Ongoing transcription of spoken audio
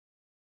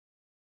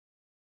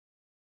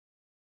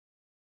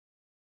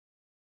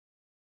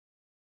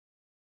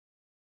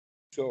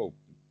So,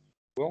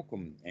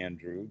 welcome,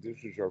 Andrew. This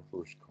is our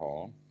first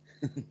call.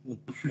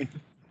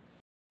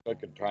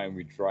 Second time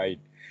we tried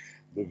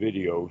the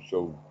video,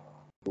 so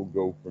we'll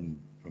go from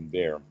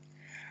there.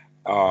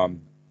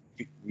 Um,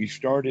 we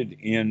started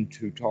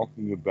into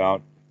talking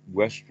about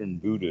Western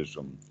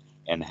Buddhism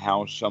and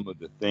how some of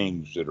the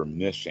things that are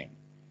missing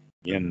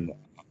Hmm. in.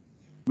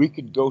 We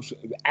could go.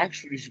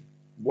 Actually,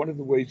 one of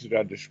the ways that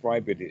I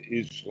describe it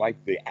is like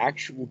the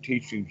actual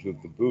teachings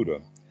of the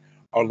Buddha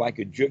are like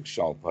a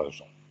jigsaw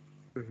puzzle,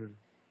 Hmm.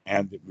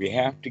 and that we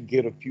have to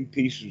get a few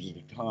pieces at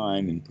a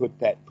time and put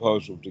that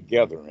puzzle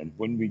together. And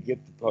when we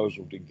get the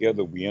puzzle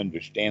together, we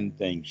understand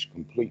things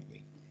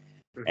completely.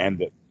 Hmm. And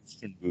that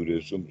Western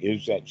Buddhism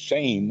is that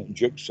same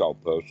jigsaw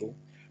puzzle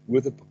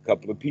with a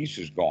couple of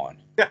pieces gone.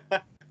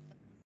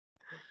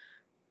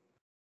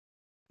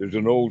 There's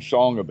an old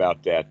song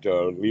about that.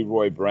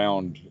 Leroy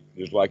Brown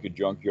is like a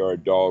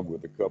junkyard dog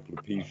with a couple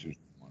of pieces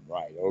gone.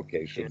 Right.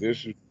 Okay. So Yeah.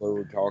 this is what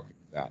we're talking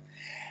about.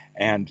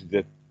 And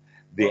that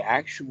the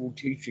actual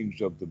teachings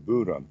of the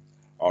Buddha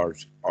are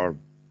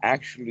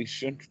actually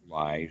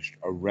centralized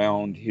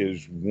around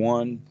his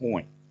one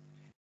point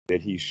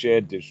that he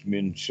said that's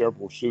in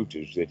several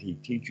suttas that he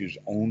teaches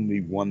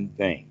only one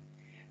thing,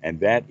 and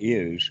that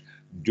is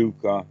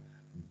dukkha,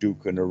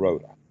 dukkha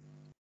nirodha.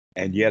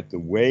 And yet the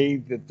way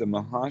that the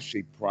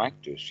Mahasi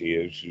practice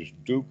is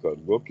dukkha,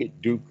 look at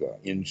dukkha,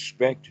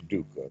 inspect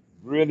dukkha,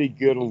 really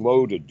get a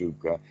load of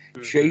dukkha,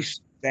 Hmm. chase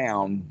it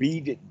down,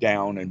 beat it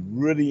down, and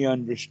really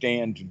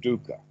understand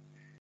dukkha.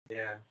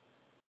 Yeah.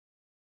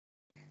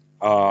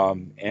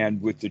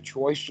 And with the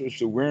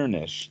choiceless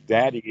awareness,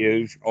 that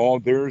is, oh,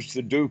 there's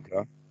the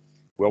dukkha.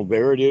 Well,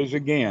 there it is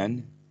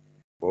again.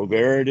 Well,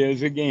 there it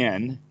is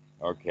again.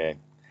 Okay.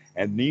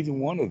 And neither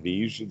one of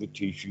these are the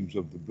teachings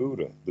of the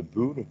Buddha. The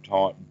Buddha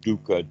taught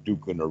dukkha,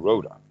 dukkha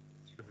nirodha.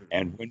 Hmm.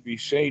 And when we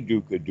say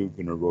dukkha, dukkha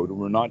nirodha,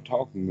 we're not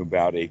talking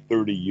about a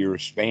 30-year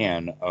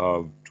span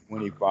of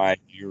 25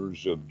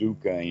 years of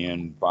dukkha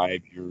and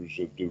 5 years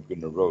of dukkha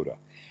nirodha.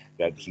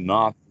 That's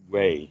not the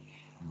way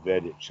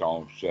that it's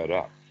all set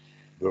up,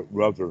 but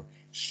rather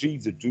see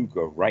the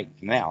dukkha right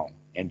now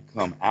and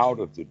come out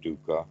of the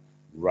dukkha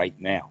right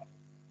now.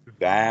 Hmm.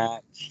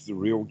 That's the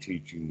real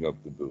teaching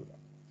of the Buddha.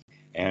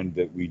 And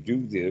that we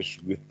do this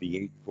with the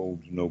Eightfold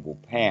Noble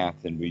Path,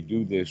 and we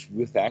do this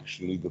with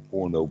actually the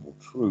Four Noble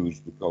Truths,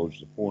 because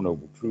the Four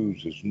Noble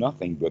Truths is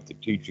nothing but the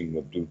teaching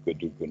of dukkha,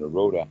 dukkha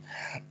nirodha,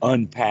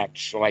 unpacked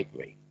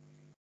slightly.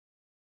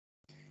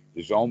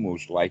 It's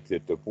almost like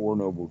that the Four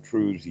Noble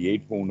Truths, the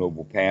Eightfold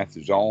Noble Path,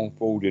 is all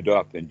folded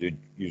up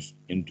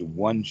into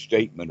one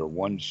statement or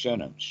one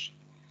sentence.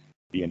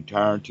 The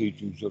entire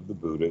teachings of the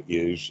Buddha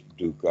is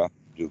dukkha,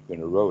 dukkha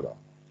nirodha.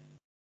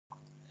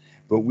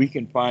 But we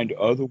can find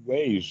other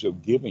ways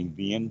of giving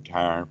the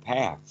entire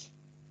path.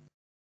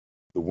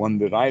 The one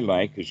that I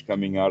like is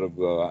coming out of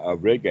a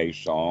reggae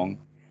song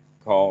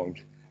called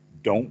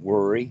Don't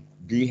Worry,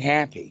 Be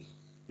Happy.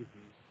 Hmm.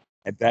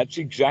 And that's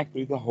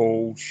exactly the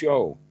whole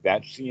show.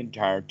 That's the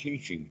entire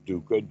teaching.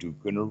 Dukkha,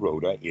 dukkha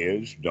nirodha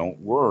is don't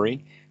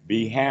worry,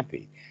 be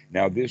happy.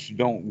 Now, this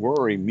don't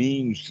worry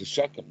means the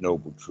second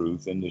noble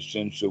truth in the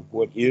sense of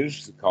what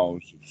is the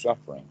cause of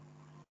suffering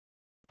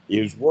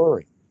is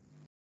worry.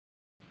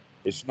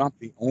 It's not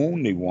the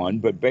only one,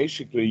 but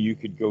basically you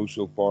could go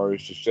so far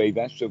as to say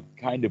that's a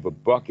kind of a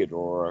bucket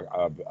or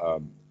a,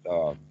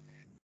 uh,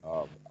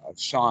 a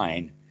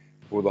sign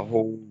for the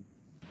whole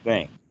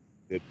thing.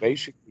 That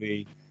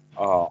basically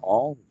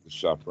all of the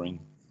suffering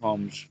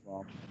comes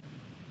from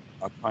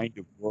a kind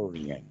of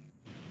worrying,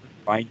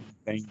 finding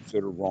things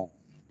that are wrong,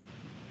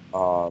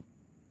 uh,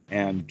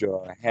 and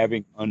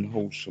having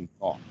unwholesome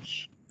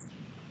thoughts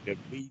that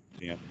lead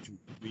them to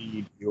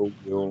greed, ill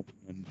will,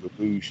 and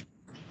delusion.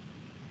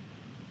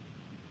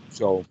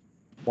 So,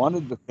 one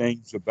of the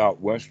things about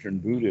Western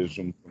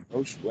Buddhism for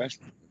most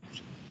Westerners,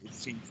 it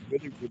seems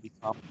really, really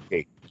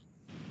complicated.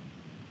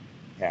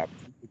 Have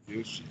two of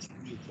this and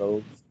three of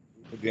those,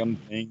 four of them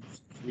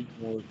things, three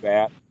more of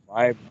that,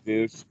 five of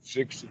this,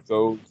 six of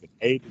those, and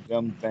eight of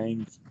them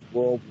things,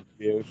 12 of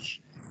this,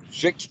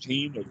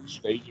 16 of the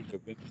stages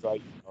of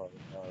insight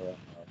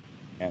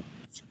and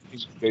 16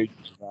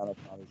 stages of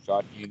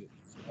Anapanasati, and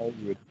it's all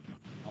really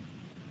complicated.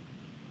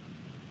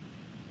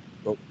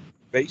 But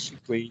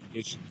basically,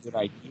 it's a good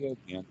idea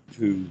then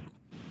to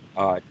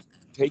uh,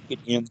 take it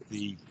in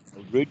the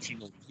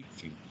original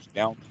teachings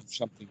down to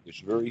something that's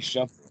very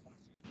simple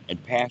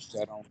and pass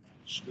that on to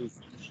the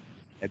students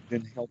and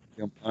then help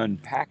them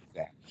unpack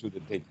that so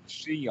that they can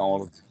see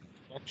all of the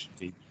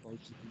complexity,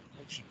 because the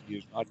complexity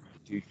is not in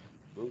the teaching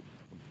of the Buddha,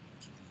 the complexity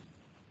is in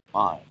the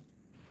mind.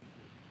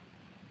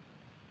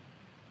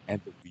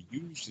 And that we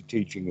use the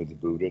teaching of the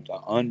Buddha to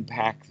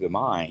unpack the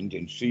mind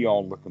and see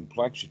all the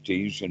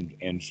complexities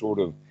and sort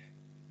of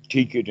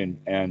teach it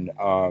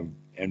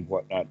and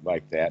whatnot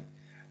like that.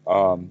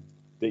 Um,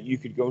 that you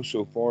could go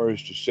so far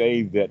as to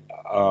say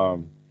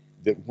um,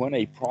 that when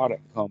a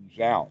product comes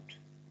out,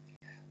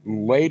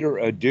 later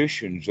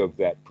editions of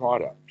that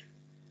product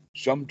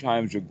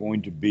sometimes are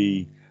going to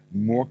be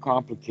more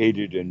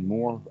complicated and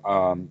more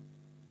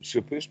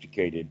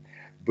sophisticated,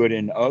 but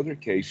in other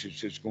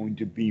cases, it's going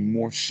to be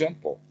more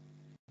simple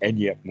and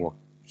yet more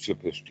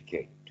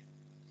sophisticated.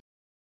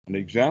 An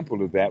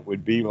example of that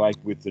would be like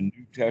with the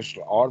new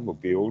Tesla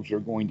automobiles, they're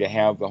going to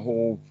have the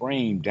whole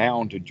frame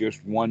down to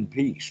just one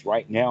piece.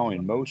 Right now,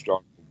 in most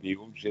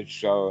automobiles, it's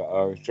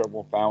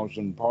several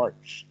thousand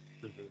parts,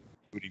 Mhm.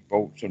 including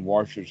bolts and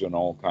washers and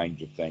all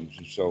kinds of things.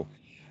 And so,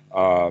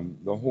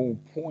 the whole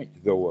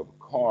point, though, of a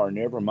car,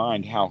 never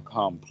mind how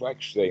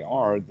complex they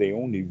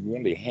only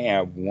really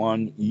have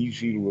one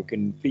easy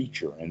looking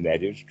feature, and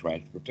that is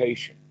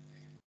transportation.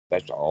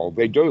 That's all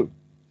they do.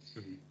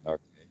 Mhm.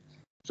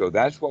 So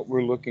that's what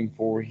we're looking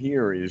for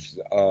here is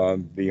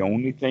the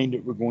only thing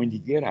that we're going to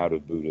get out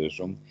of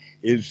Buddhism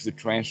is the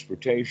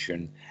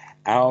transportation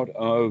out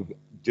of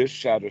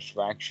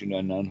dissatisfaction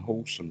and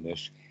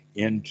unwholesomeness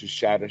into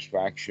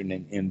satisfaction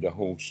and into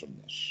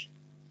wholesomeness.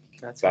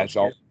 That sounds That's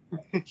all.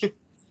 good.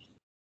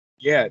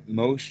 Yet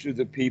most of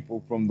the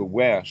people from the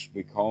West,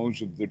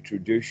 because of the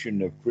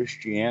tradition of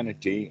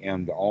Christianity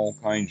and all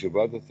kinds of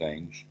other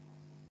things,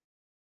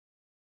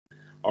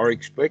 are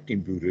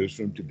expecting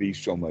Buddhism to be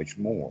so much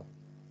more.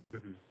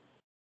 Mhm.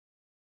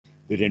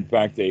 That in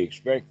fact they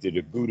expect that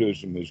if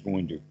Buddhism is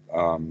going to,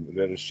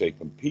 let us say,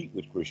 compete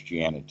with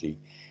Christianity,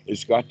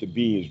 it's got to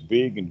be as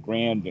big and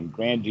grand and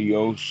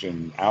grandiose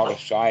and out of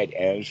sight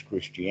as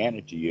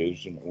Christianity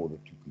is in order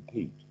to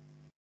compete.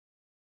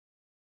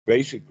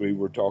 Basically,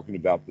 we're talking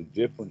about the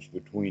difference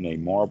between a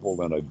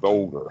marble and a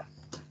boulder.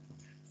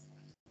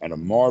 And a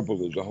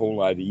marble is a whole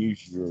lot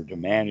easier to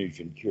manage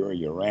and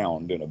carry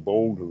around, and a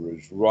boulder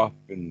is rough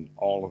and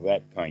all of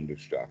that kind of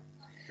stuff,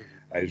 Mhm.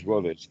 as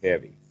well as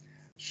heavy.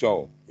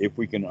 So, if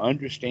we can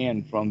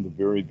understand from the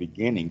very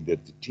beginning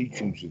that the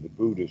teachings of the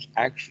Buddha is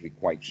actually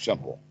quite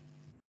simple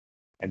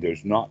and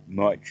there's not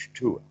much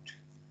to it,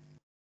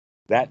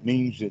 that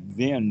means that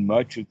then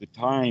much of the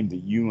time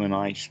that you and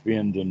I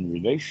spend in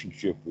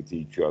relationship with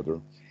each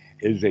other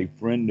is a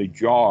friendly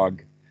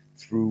jog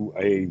through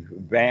a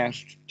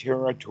vast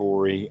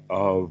territory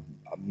of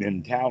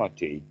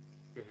mentality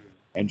Mhm.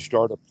 and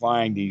start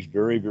applying these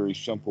very, very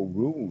simple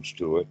rules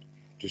to it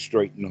to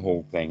straighten the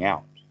whole thing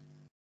out.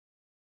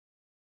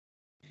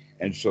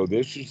 And so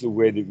this is the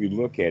way that we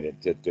look at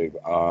it, that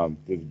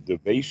the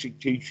basic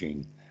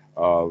teaching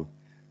of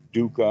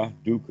dukkha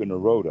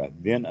nirodha,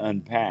 then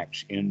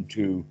unpacks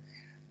into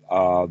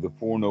the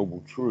Four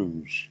Noble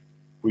Truths,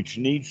 which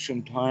needs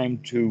some time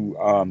to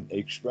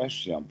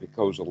express them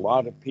because a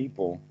lot of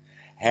people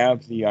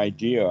have the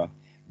idea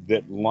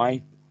that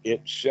life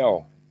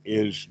itself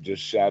is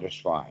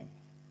dissatisfying,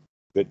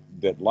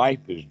 that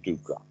life is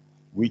dukkha.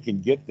 We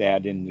can get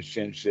that in the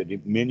sense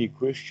that many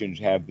Christians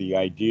have the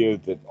idea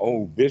that,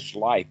 oh, this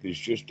life is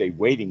just a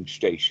waiting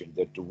station,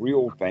 that the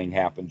real thing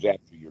happens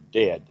after you're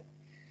dead.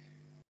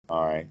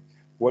 All right.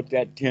 What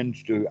that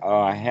tends to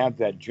have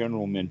that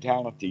general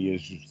mentality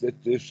is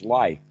that this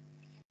life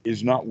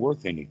is not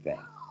worth anything.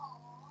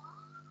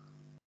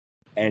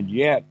 And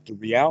yet, the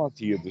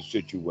reality of the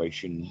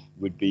situation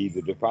would be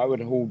that if I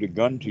would hold a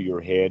gun to your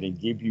head and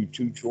give you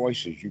two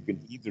choices, you can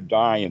either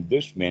die in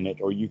this minute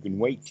or you can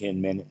wait 10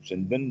 minutes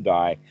and then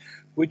die.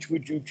 Which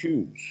would you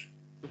choose?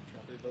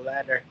 Probably the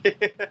latter.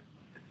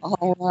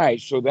 All right,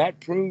 so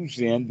that proves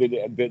then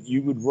that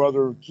you would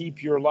rather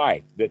keep your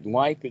life, that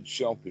life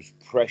itself is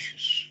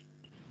precious.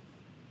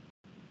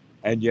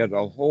 And yet,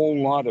 a whole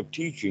lot of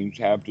teachings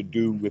have to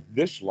do with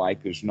this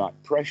life is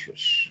not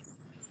precious,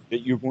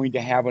 that you're going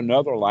to have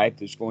another life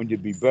that's going to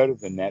be better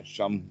than that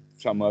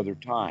some other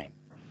time.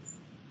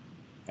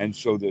 And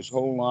so this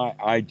whole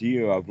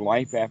idea of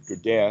life after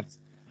death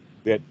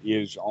that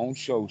is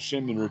also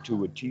similar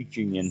to a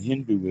teaching in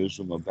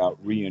Hinduism about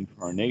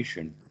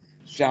reincarnation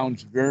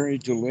sounds very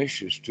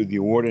delicious to the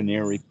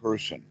ordinary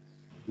person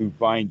who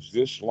finds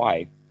this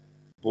life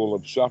full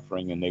of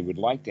suffering and they would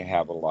like to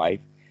have a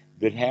life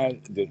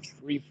that's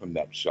free from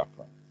that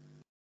suffering.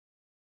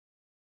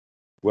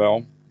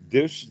 Well,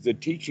 this the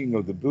teaching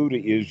of the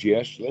Buddha is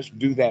yes, let's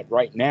do that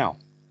right now.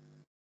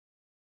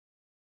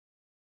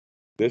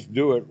 Let's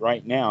do it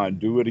right now and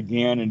do it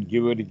again and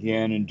do it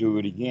again and do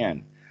it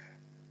again.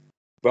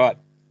 But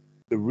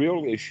the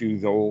real issue,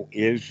 though,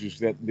 is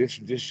that this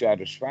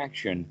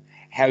dissatisfaction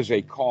has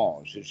a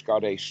cause. It's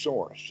got a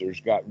source.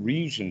 There's got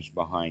reasons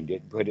behind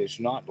it, but it's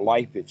not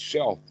life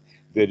itself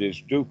that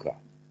is dukkha.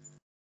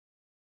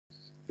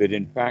 That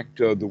in fact,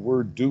 the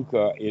word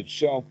dukkha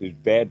itself is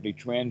badly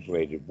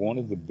translated. One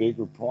of the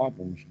bigger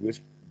problems with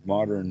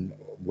modern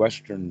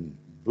Western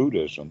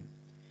Buddhism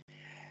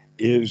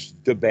is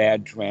the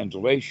bad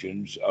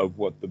translations of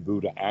what the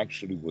Buddha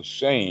actually was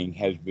saying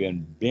has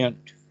been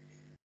bent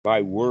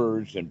by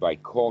words and by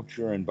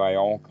culture and by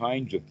all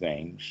kinds of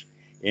things,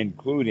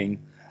 including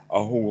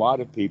a whole lot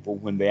of people,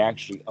 when they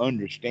actually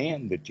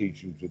understand the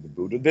teachings of the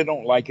Buddha, they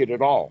don't like it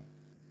at all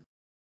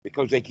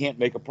because they can't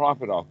make a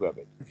profit off of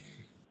it.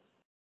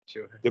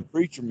 Sure. The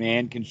preacher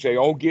man can say,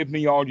 oh, give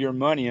me all your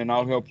money and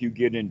I'll help you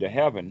get into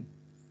heaven.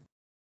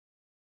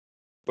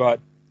 But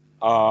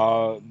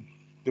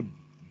the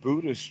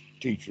Buddhist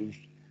teachers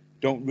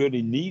don't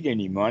really need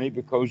any money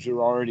because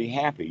they're already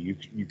happy.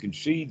 You can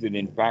see that,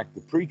 in fact,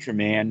 the preacher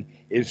man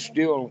is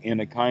still in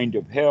a kind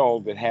of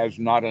hell that has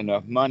not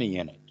enough money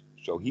in it.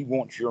 So he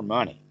wants your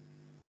money.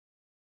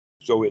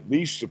 So at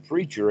least the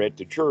preacher at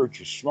the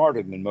church is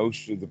smarter than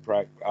most of the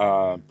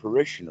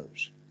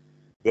parishioners.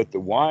 That the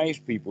wise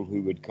people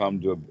who would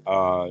come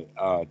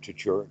to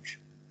church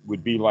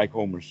would be like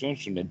Homer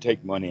Simpson and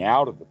take money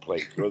out of the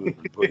plate rather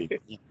than putting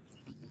it in.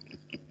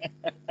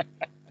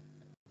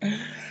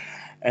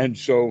 And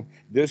so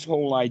this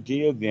whole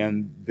idea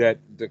then that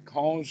the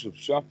cause of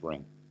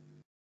suffering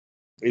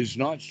is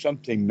not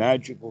something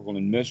magical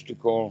and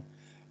mystical.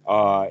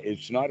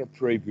 It's not a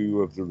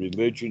preview of the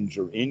religions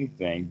or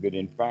anything, but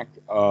in fact,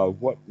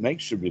 what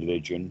makes a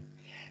religion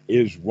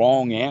is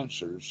wrong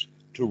answers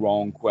to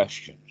wrong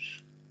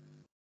questions.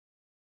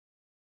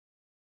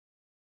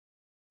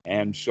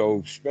 And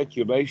so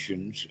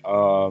speculations,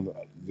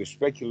 the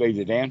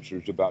speculated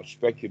answers about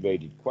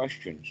speculated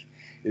questions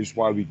is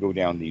why we go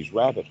down these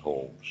rabbit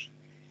holes.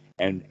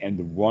 And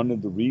one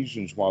of the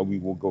reasons why we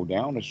will go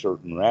down a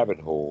certain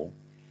rabbit hole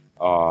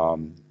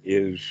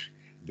is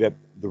that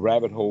the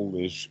rabbit hole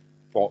is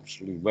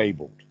falsely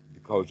labeled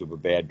because of a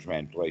bad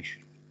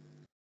translation.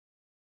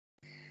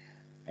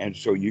 And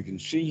so you can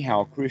see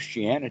how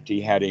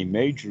Christianity had a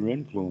major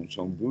influence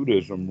on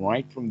Buddhism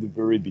right from the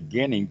very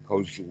beginning,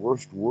 because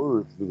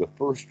the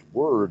first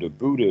word of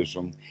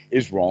Buddhism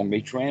is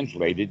wrongly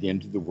translated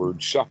into the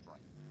word suffering.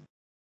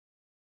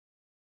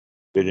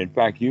 That in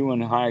fact, you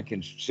and I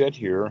can sit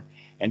here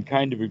and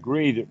kind of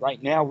agree that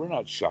right now we're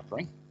not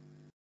suffering.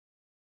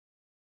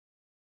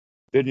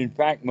 That in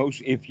fact,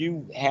 if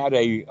you had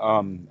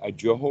a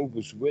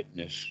Jehovah's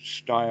Witness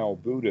style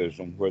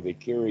Buddhism where they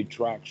carried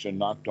tracts and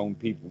knocked on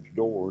people's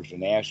doors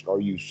and asked, "Are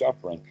you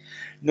suffering?"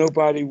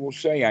 Nobody will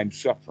say, "I'm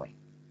suffering."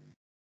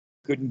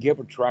 Couldn't give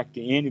a tract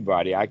to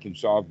anybody, "I can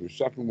solve your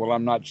suffering." Well,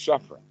 I'm not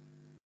suffering.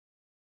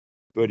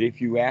 But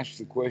if you ask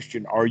the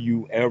question, "Are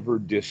you ever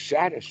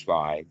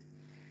dissatisfied?"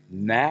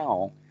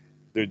 Now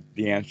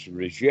the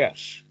answer is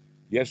yes.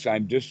 Yes,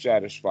 I'm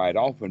dissatisfied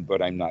often, but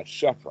I'm not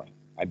suffering.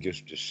 I'm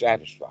just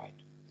dissatisfied.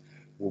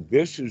 Well,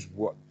 this is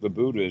what the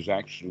Buddha is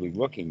actually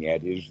looking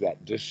at, is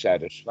that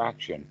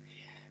dissatisfaction.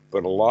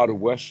 But a lot of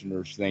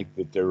Westerners think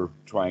that they're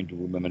trying to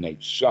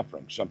eliminate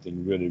suffering,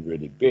 something really,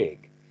 really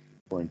big.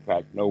 Where in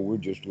fact, no, we're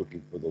just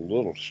looking for the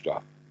little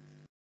stuff.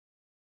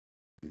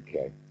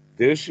 Okay.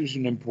 This is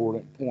an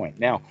important point.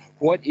 Now,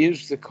 what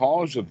is the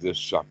cause of this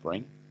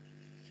suffering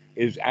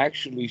is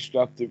actually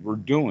stuff that we're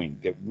doing,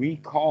 that we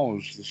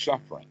cause the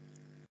suffering.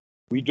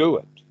 We do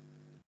it.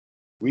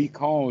 We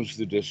cause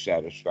the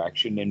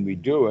dissatisfaction, and we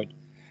do it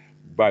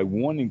by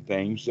wanting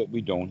things that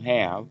we don't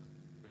have,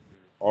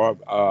 or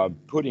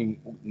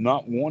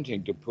not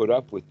wanting to put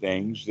up with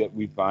things that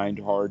we find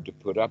hard to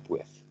put up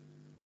with,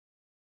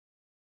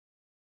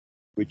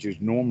 which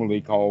is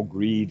normally called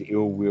greed,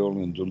 ill will,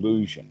 and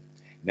delusion.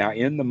 Now,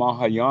 in the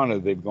Mahayana,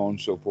 they've gone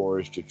so far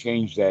as to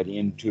change that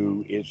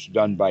into it's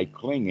done by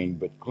clinging,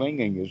 but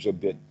clinging is a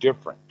bit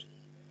different.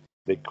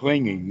 That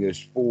clinging is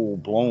full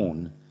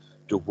blown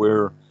to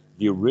where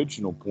the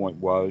original point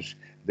was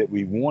that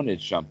we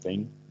wanted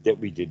something that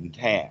we didn't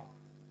have.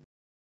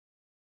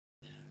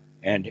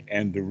 And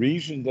the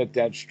reason that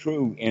that's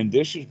true, and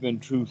this has been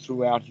true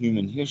throughout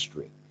human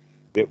history,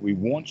 that we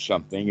want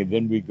something and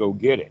then we go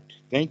get it,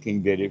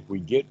 thinking that if we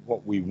get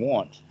what we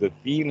want, the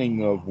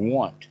feeling of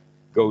want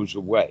goes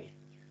away.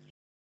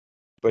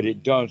 But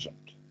it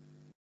doesn't.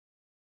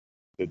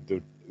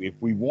 If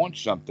we want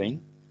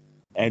something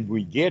and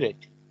we get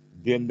it,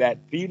 then that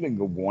feeling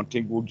of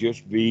wanting will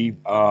just be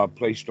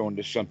placed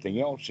onto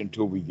something else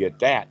until we get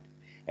that.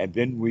 And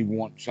then we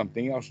want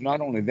something else.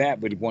 Not only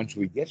that, but once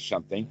we get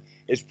something,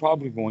 it's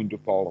probably going to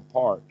fall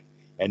apart.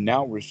 And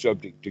now we're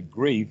subject to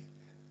grief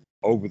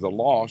over the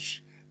loss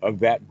of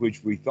that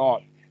which we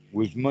thought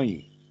was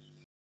me.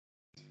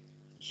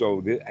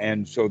 So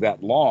that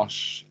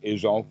loss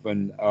is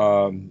often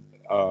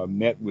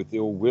met with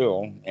ill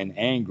will and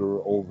anger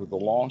over the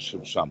loss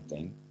of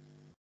something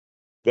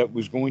that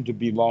was going to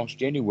be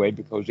lost anyway,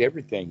 because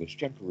everything is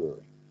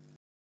temporary.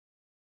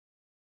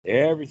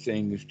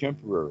 Everything is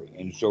temporary.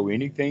 And so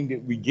anything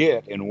that we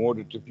get in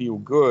order to feel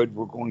good,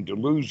 we're going to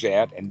lose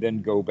that and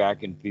then go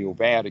back and feel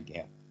bad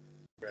again.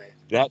 Right.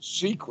 That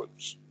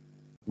sequence,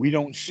 we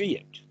don't see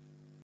it.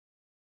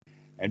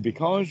 And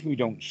because we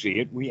don't see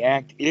it, we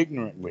act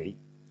ignorantly.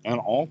 And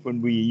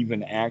often we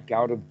even act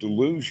out of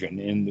delusion,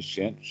 in the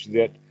sense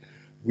that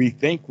we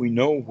think we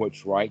know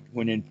what's right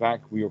when in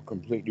fact we are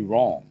completely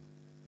wrong.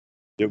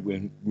 That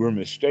we're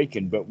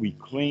mistaken, but we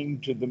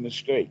cling to the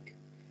mistake.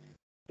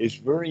 It's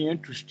very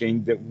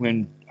interesting that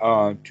when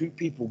two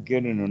people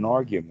get in an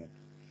argument,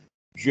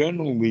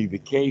 generally the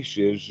case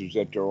is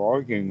that they're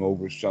arguing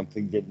over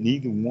something that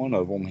neither one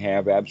of them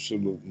have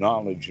absolute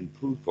knowledge and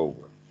proof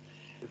over.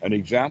 An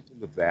example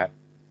of that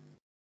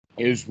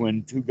is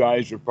when two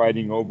guys are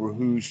fighting over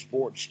whose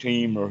sports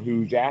team or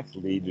whose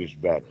athlete is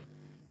better,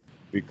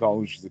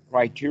 because the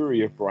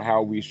criteria for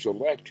how we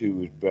select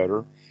who is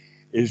better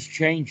is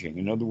changing.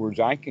 In other words,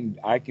 I can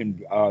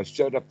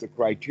set up the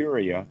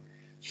criteria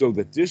so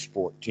that this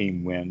sport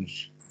team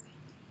wins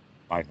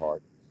my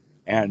heart.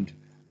 And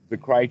the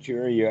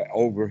criteria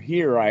over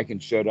here I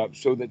can set up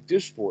so that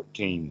this sport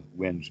team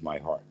wins my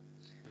heart.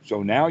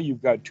 So now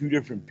you've got two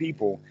different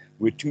people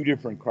with two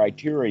different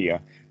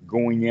criteria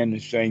going in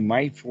and saying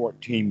my sport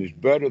team is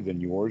better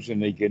than yours,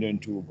 and they get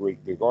into a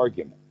great big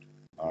argument.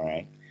 All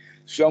right.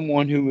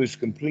 Someone who is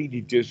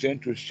completely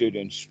disinterested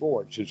in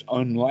sports is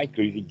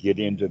unlikely to get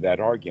into that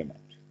argument.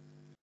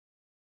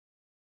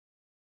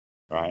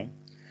 Right.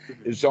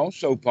 It's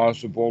also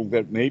possible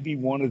that maybe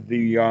one of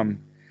the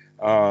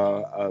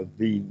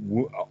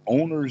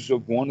owners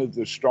of one of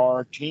the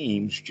star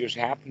teams just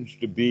happens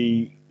to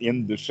be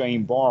in the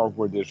same bar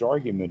where this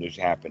argument is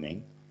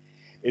happening.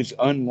 It's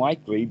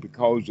unlikely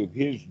because of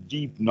his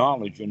deep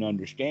knowledge and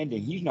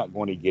understanding. He's not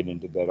going to get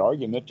into that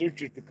argument. There's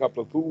just a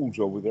couple of fools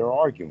over there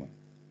arguing.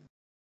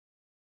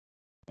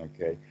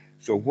 Okay.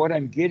 So what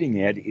I'm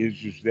getting at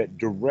is that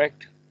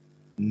direct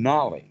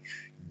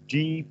knowledge,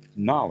 deep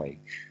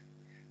knowledge,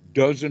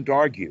 doesn't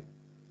argue.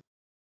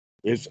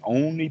 It's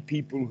only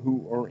people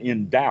who are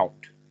in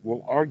doubt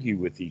will argue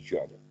with each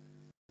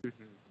other.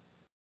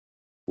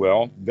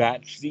 Well,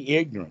 that's the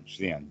ignorance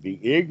then. The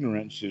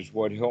ignorance is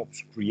what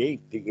helps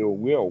create the ill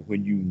will.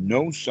 When you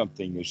know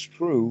something is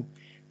true,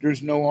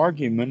 there's no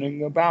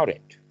arguing about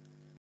it.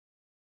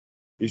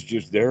 It's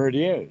just there it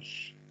is.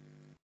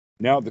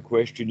 Now the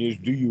question is,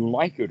 do you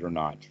like it or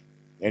not?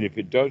 And if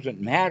it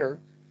doesn't matter,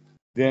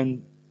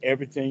 then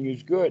everything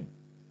is good.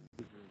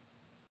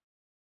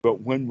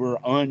 But when we're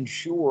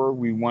unsure,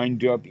 we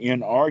wind up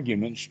in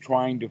arguments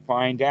trying to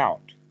find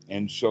out.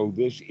 And so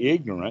this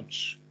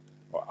ignorance,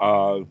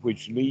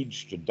 which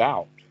leads to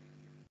doubt,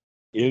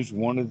 is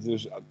one of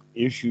the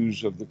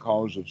issues of the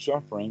cause of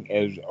suffering,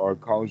 as or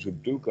cause of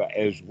dukkha,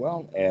 as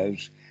well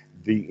as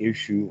the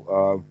issue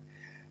of,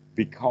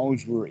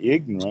 because we're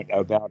ignorant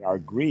about our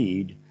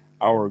greed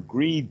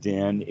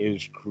then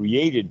is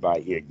created by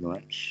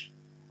ignorance.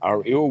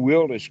 Our ill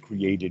will is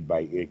created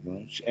by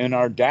ignorance, and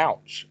our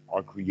doubts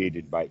are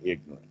created by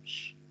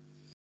ignorance.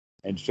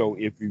 And so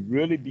if we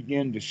really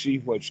begin to see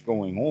what's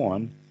going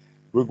on,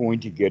 we're going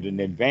to get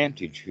an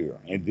advantage here.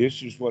 And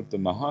this is what the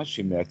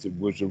Mahasi method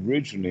was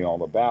originally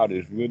all about,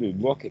 is really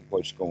look at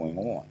what's going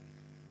on.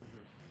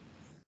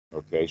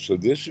 Okay, so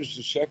this is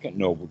the second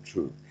noble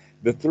truth.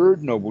 The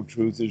third noble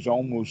truth is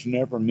almost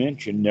never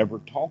mentioned, never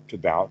talked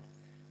about,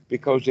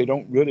 because they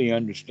don't really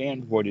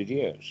understand what it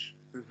is.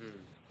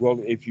 Well,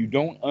 if you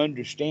don't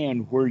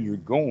understand where you're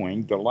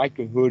going, the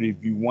likelihood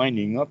of you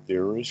winding up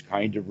there is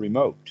kind of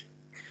remote.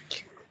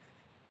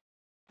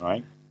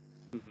 Right?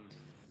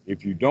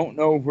 If you don't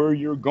know where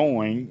you're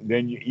going,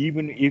 then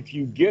even if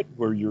you get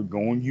where you're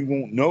going, you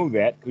won't know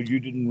that because you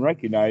didn't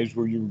recognize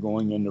where you were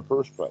going in the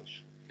first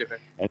place. Okay.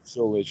 And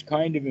so it's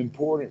kind of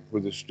important for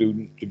the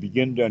student to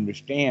begin to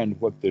understand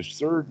what this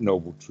third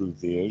noble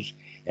truth is,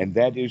 and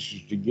that is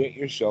to get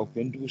yourself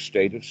into a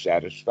state of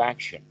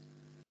satisfaction,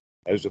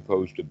 as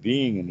opposed to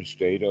being in a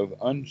state of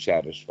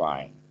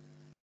unsatisfying.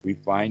 We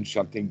find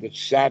something that's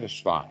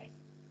satisfying.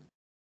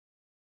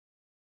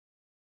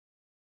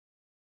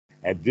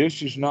 And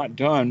this is not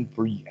done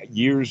for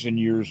years and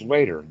years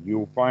later.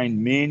 You'll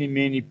find many,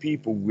 many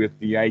people with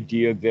the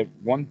idea that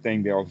one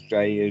thing they'll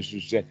say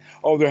is that,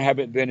 oh, there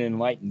haven't been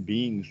enlightened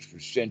beings for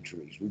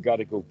centuries. We've got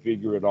to go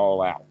figure it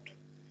all out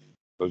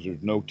because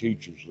there's no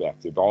teachers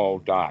left. They've all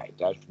died.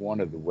 That's one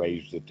of the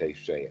ways that they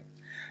say it.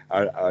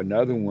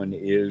 Another one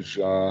is,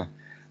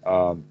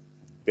 and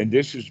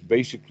this is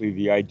basically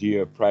the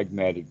idea of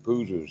pragmatic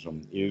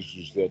Buddhism,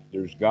 is that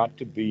there's got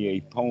to be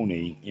a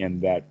pony in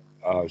that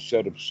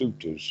set of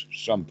suttas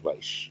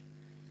someplace.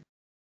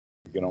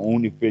 You can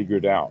only figure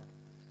it out.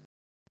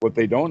 What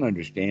they don't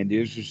understand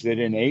is that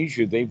in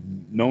Asia, they've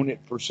known it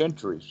for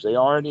centuries. They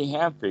already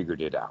have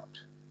figured it out.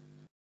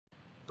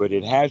 But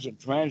it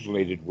hasn't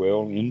translated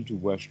well into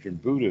Western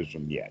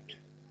Buddhism yet.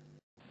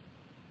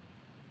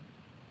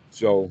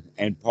 So,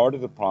 and part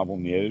of the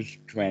problem is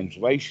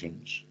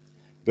translations.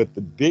 But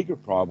the bigger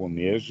problem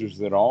is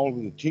that all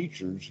of the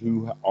teachers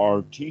who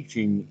are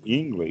teaching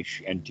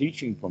English and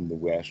teaching from the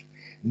West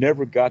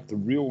never got the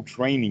real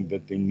training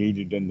that they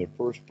needed in the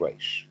first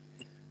place.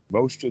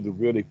 Most of the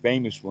really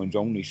famous ones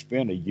only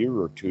spent a year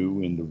or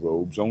two in the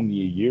robes,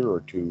 only a year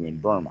or two in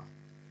Burma.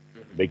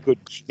 They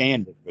couldn't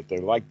stand it, but they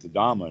liked the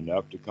Dhamma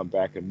enough to come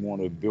back and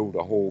want to build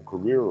a whole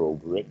career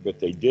over it, but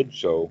they did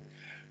so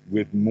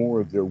with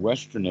more of their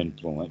Western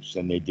influence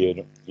than they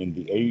did in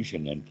the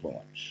Asian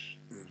influence.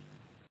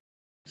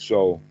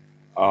 So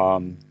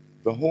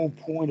the whole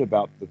point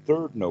about the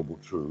third noble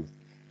truth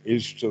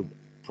is to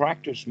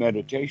practice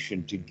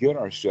meditation to get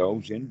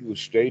ourselves into a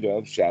state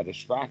of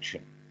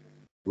satisfaction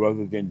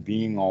rather than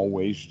being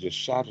always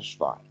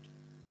dissatisfied.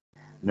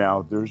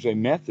 Now, there's a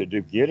method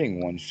of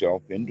getting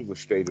oneself into a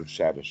state of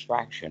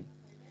satisfaction,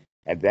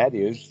 and that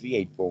is the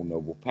Eightfold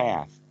Noble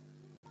Path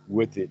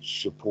with its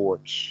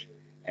supports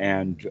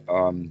and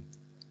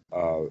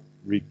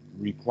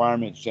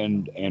requirements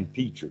and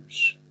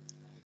features.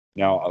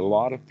 Now, a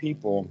lot of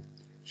people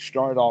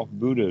start off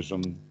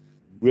Buddhism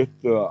with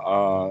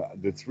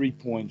the 3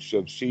 points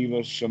of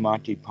Sila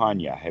Samadhi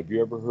Panya. Have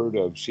you ever heard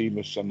of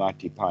Sila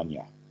Samadhi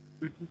Panya?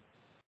 Mhm.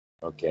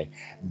 Okay,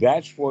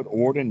 that's what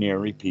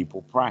ordinary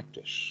people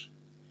practice.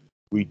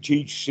 We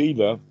teach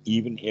Sila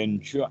even in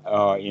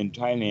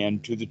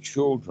Thailand to the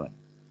children.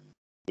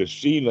 The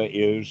Sila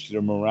is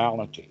the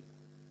morality.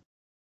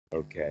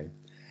 Okay,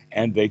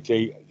 and they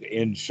say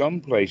in some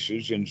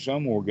places, in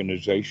some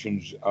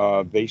organizations,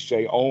 they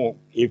say, "Oh,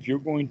 if you're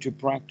going to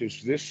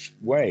practice this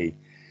way,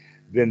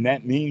 then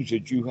that means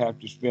that you have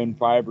to spend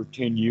 5 or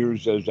 10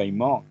 years as a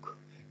monk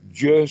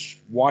just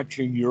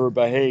watching your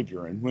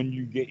behavior. And when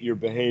you get your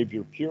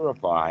behavior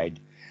purified,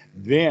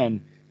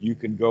 then you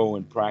can go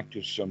and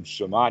practice some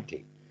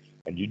samadhi.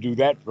 And you do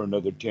that for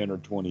another 10 or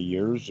 20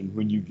 years. And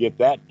when you get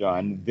that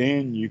done,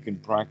 then you can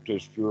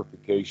practice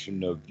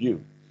purification of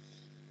view."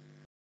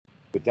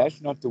 But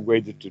that's not the way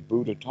that the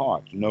Buddha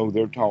taught. No,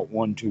 they're taught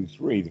one, two,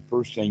 three. The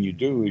first thing you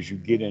do is you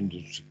get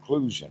into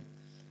seclusion.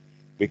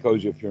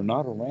 Because if you're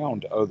not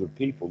around other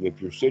people,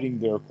 if you're sitting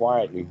there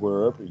quietly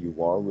wherever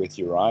you are with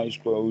your eyes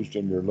closed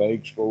and your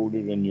legs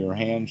folded and your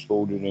hands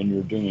folded and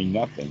you're doing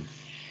nothing,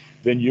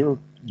 then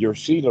your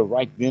sila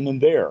right then and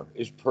there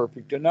is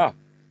perfect enough.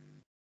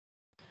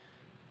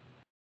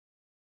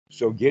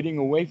 So getting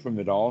away from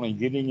it all and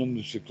getting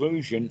into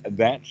seclusion,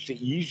 that's the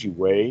easy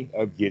way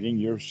of getting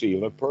your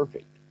sila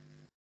perfect.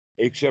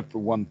 Except for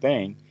one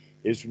thing,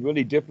 it's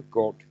really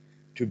difficult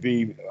to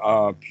be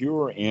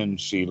pure in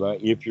sila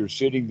if you're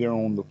sitting there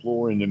on the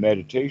floor in the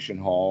meditation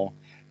hall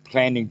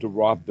planning to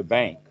rob the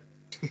bank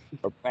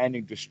or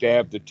planning to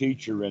stab the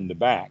teacher in the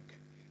back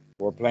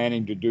or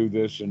planning to do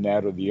this and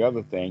that or the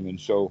other thing. And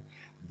so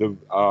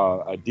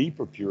a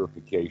deeper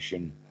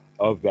purification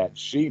of that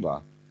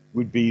sila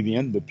would be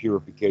in the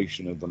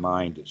purification of the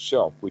mind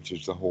itself, which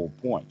is the whole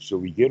point. So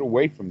we get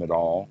away from it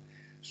all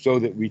so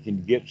that we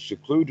can get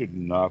secluded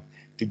enough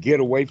to get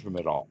away from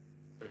it all.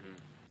 Mhm.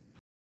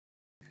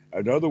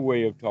 Another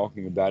way of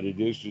talking about it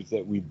is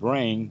that we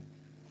bring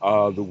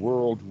the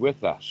world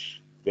with us.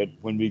 That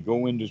when we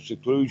go into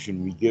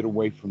seclusion, we get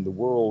away from the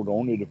world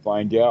only to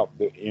find out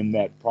that in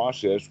that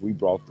process, we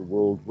brought the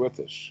world with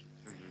us.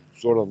 Mhm.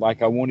 Sort of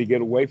like I want to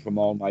get away from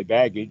all my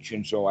baggage,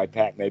 and so I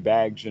pack my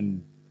bags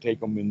and take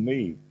them and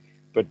leave.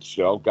 But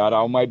still got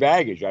all my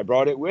baggage. I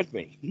brought it with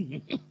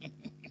me.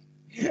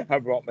 I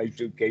brought my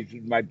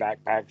suitcases, my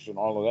backpacks, and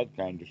all of that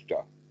kind of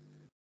stuff.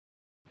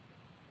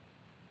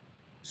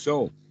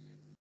 So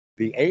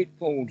the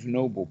Eightfold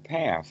Noble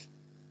Path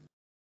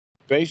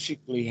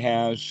basically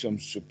has some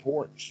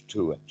supports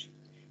to it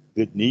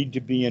that need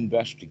to be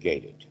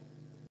investigated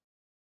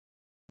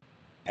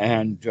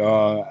and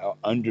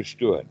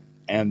understood.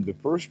 And the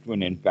first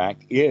one, in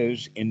fact,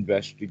 is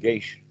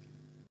investigation.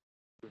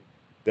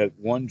 That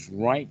one's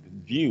right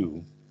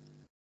view,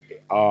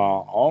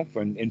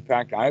 often, in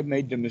fact, I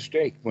made the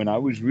mistake. When I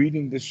was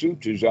reading the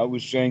sutras, I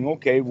was saying,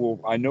 okay, well,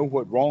 I know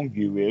what wrong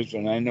view is,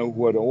 and I know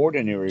what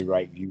ordinary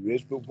right view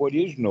is, but what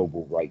is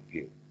noble right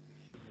view?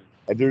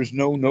 And there's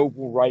no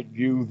noble right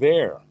view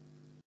there.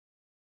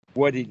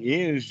 What it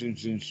is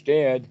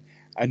instead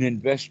an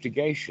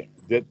investigation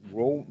that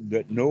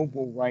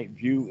noble right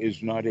view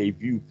is not a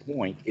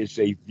viewpoint, it's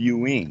a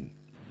viewing.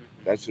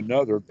 That's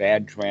another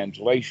bad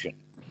translation.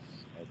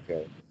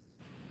 Okay.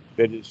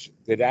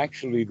 That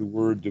actually the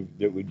word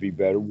that would be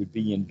better would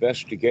be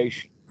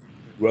investigation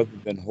rather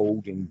than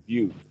holding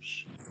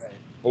views. Right.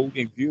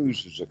 Holding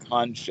views is a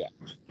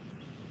concept,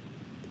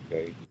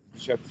 okay,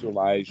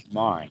 conceptualized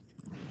mind.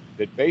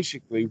 That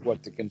basically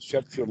what the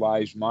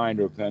conceptualized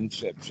mind or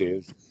concepts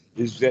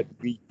is that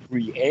we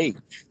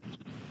create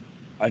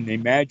an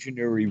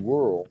imaginary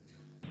world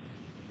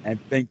and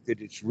think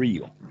that it's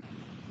real.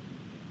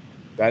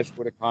 That's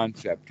what a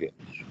concept is.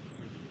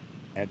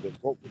 And that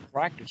what we're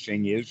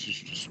practicing is to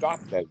stop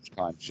those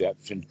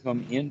concepts and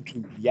come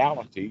into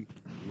reality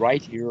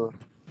right here,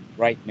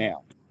 right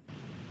now.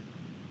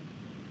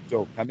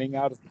 So coming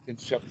out of the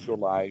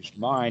conceptualized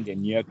mind,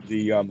 and yet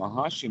the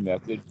Mahasi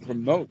method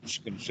promotes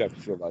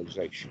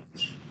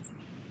conceptualizations.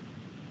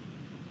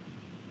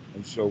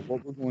 And so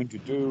what we're going to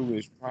do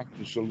is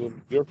practice a little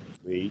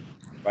differently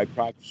by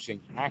practicing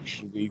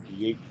actually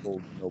the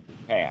Eightfold Noble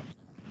Path.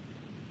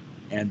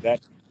 And that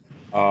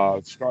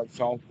starts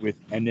off with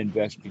an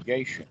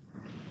investigation.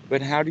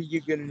 But how do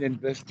you get an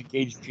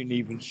investigation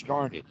even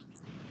started?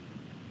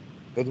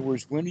 In other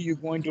words, when are you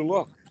going to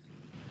look?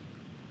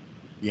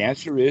 The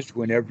answer is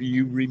whenever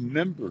you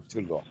remember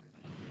to look.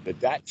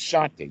 That's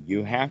sati.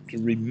 You have to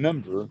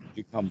remember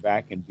to come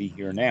back and be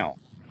here now.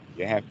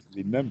 You have to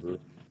remember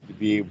to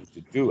be able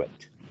to do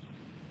it.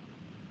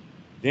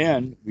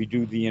 Then we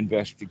do the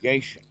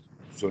investigation.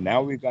 So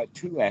now we've got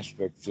two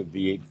aspects of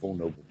the Eightfold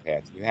Noble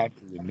Path. You have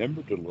to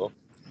remember to look,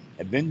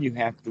 and then you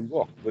have to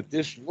look. But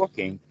this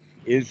looking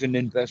is an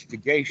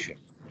investigation.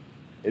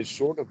 It's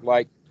sort of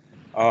like,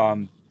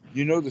 um,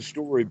 you know, the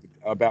story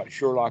about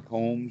Sherlock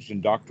Holmes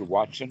and Dr.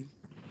 Watson.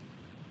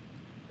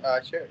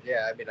 Sure.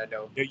 Yeah. I mean, I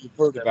know Yeah, you've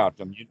heard them. about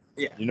them.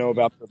 Yeah. You know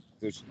about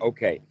this.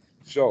 Okay.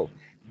 So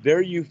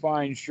There you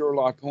find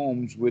Sherlock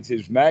Holmes with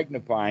his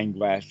magnifying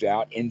glass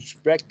out,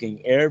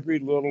 inspecting every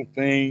little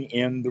thing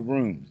in the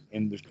room,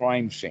 in the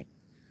crime scene,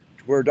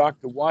 to where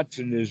Dr.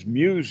 Watson is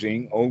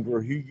musing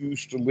over who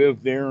used to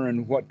live there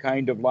and what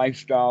kind of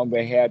lifestyle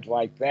they had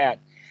like that.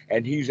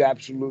 And he's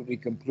absolutely,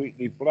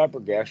 completely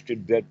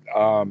flabbergasted that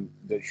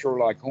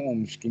Sherlock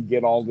Holmes can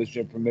get all this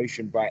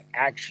information by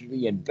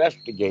actually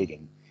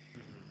investigating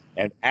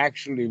and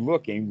actually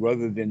looking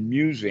rather than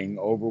musing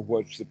over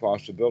what's the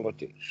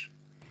possibilities.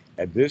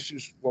 And this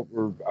is what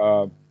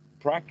we're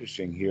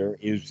practicing here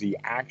is the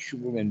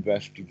actual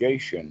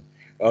investigation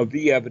of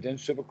the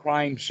evidence of a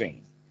crime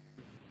scene,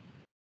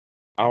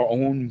 our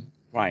own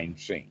crime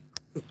scene.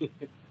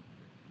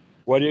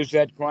 What is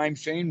that crime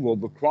scene? Well,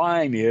 the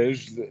crime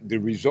is the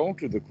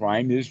result of the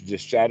crime is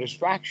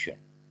dissatisfaction.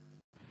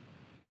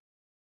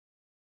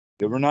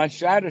 They were not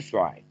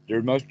satisfied.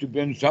 There must have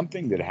been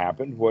something that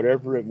happened,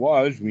 whatever it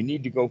was. We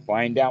need to go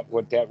find out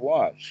what that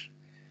was.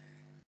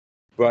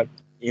 But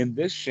in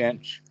this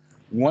sense,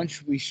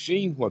 once we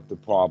see what the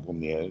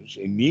problem is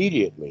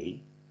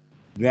immediately,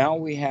 now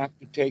we have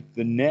to take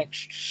the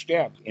next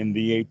step in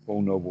the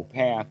Eightfold Noble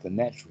Path, and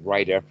that's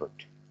right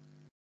effort.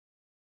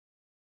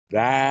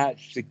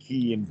 That's the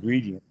key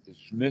ingredient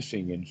that's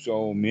missing in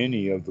so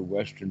many of the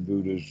Western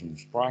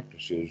Buddhism's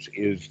practices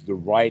is the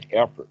right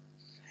effort.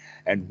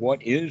 And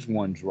what is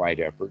one's right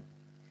effort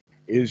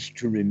is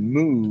to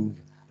remove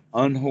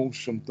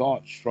unwholesome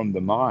thoughts from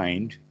the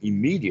mind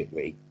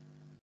immediately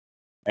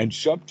and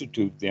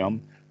substitute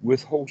them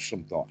with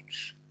wholesome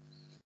thoughts.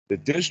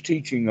 That this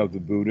teaching of the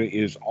Buddha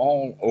is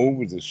all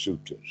over the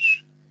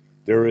suttas.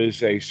 There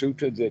is a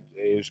sutta that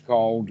is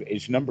called,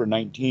 it's number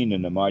 19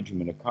 in the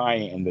Majjhima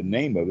Nikaya, and the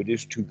name of it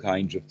is Two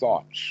Kinds of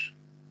Thoughts.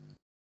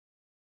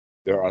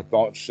 There are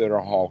thoughts that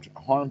are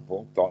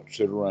harmful, thoughts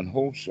that are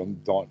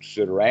unwholesome, thoughts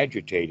that are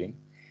agitating,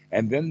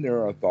 and then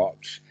there are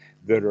thoughts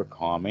that are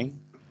calming,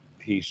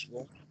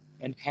 peaceful,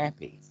 and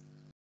happy.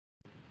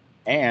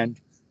 And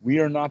we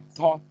are not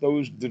taught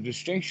the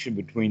distinction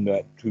between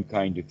that two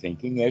kinds of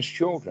thinking as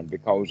children,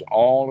 because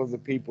all of the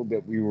people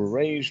that we were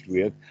raised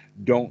with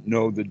don't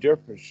know the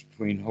difference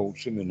between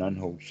wholesome and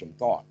unwholesome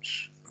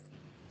thoughts.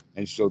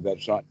 And so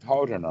that's not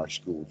taught in our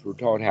schools. We're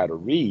taught how to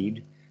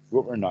read,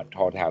 but we're not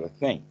taught how to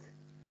think.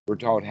 We're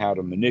taught how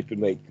to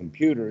manipulate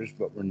computers,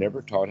 but we're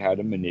never taught how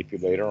to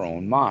manipulate our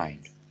own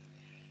mind.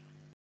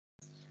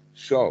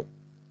 So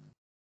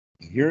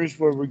here's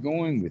where we're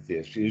going with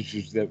this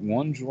is that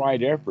one's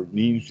right effort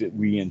means that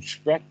we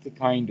inspect the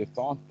kind of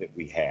thought that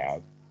we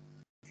have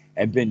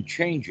and then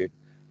change it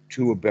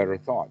to a better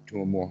thought,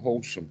 to a more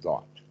wholesome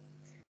thought.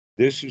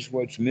 This is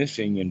what's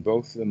missing in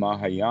both the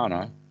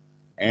Mahayana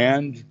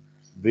and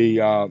the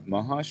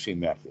Mahasi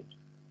method,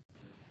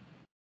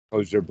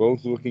 because they're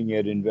both looking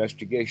at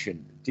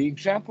investigation. The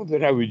example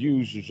that I would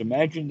use is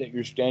imagine that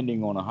you're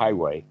standing on a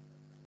highway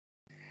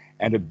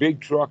and a big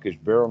truck is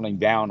barreling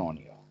down on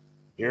you.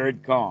 Here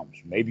it comes,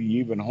 maybe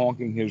even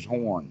honking his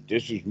horn.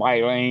 This is my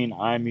lane.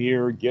 I'm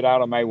here. Get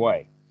out of my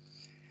way.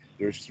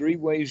 There's three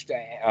ways to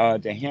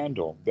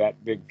handle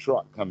that big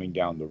truck coming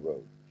down the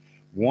road.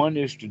 One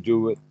is to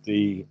do it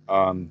the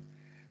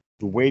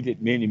way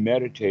that many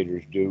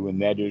meditators do,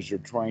 and that is they're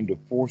trying to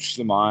force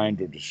the mind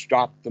or to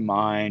stop the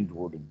mind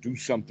or to do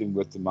something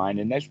with the mind.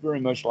 And that's very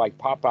much like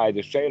Popeye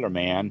the Sailor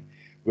Man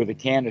with a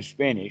can of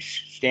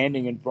spinach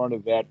standing in front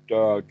of that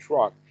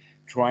truck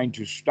trying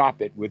to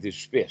stop it with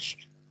his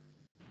fist.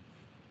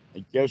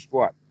 And guess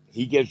what?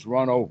 He gets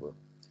run over.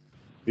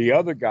 The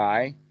other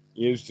guy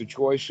is the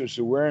choiceless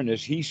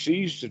awareness. He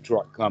sees the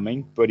truck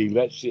coming, but he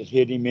lets it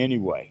hit him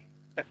anyway.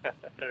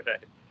 Right.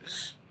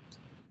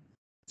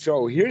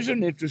 So here's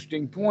an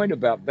interesting point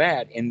about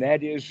that, and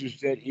that is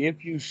that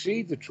if you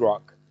see the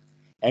truck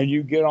and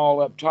you get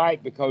all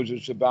uptight because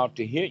it's about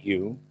to hit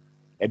you,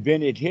 and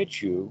then it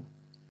hits you,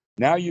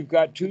 now you've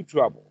got two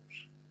troubles,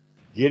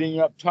 getting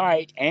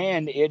uptight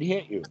and it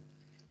hit you.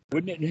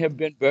 Wouldn't it have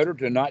been better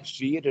to not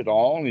see it at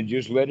all and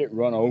just let it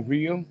run over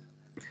you?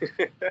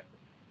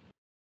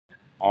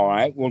 All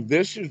right. Well,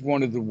 this is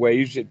one of the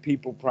ways that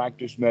people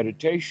practice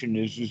meditation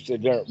is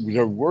that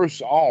they're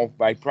worse off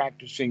by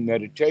practicing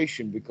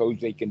meditation because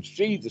they can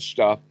see the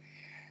stuff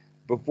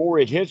before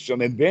it hits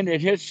them, and then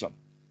it hits them.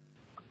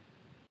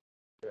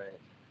 Right.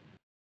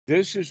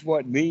 This is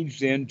what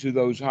leads into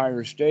those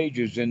higher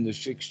stages in the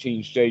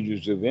 16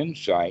 stages of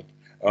insight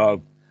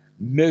of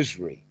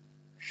misery,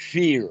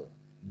 fear,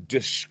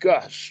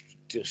 disgust,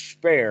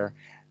 despair,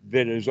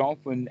 that is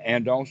often,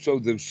 and also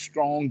the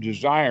strong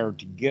desire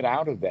to get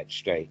out of that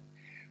state,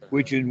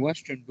 which in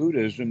Western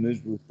Buddhism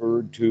is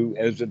referred to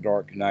as the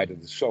dark night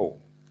of the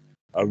soul,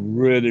 a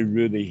really,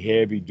 really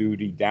heavy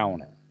duty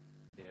downer.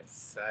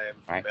 Yes, I am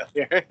Right?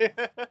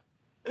 familiar.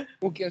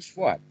 Well, guess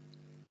what?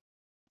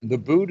 The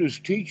Buddha's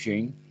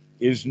teaching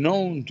is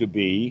known to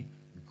be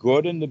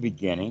good in the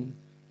beginning,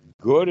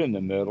 good in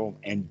the middle,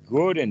 and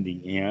good in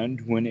the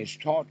end when it's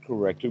taught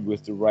correctly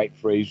with the right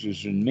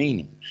phrases and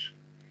meanings.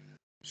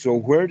 So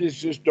where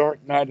does this dark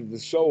night of the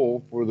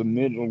soul for the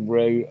middle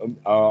way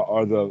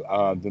or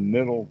the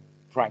middle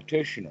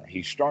practitioner.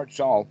 He starts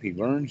off, he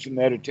learns the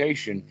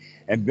meditation,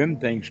 and then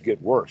things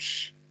get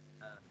worse.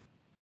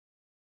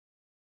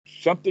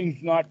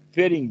 Something's not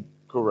fitting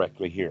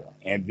correctly here.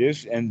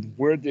 And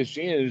where this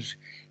is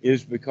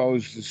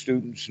because the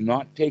student's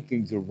not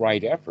taking the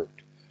right effort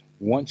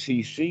once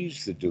he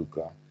sees the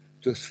dukkha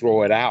to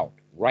throw it out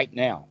right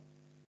now,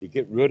 to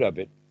get rid of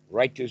it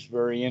right this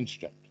very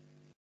instant,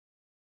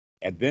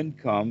 and then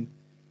come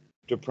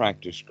to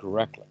practice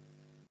correctly.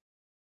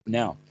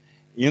 Now,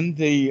 in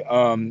the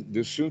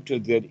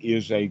sutta that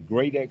is a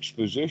great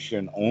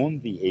exposition on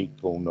the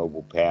Eightfold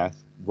Noble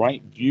Path,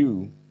 right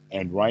view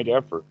and right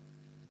effort,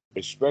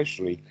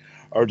 especially,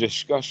 are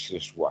discussed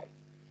this way.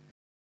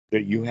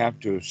 That you have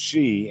to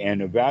see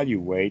and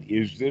evaluate,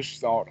 is this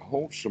thought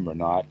wholesome or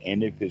not,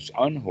 and if it's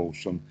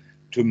unwholesome,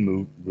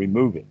 to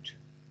remove it.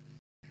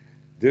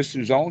 This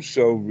is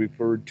also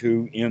referred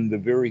to in the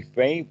very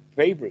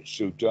favorite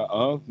sutta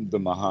of the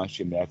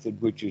Mahasi method,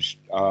 which is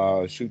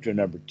Sutta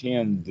number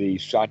 10, the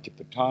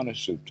Satipatthana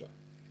Sutta,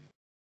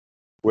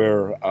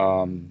 where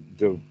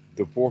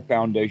the four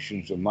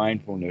foundations of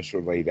mindfulness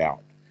are laid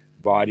out: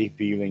 body,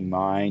 feeling,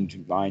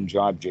 mind's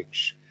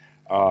objects.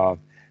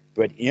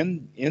 But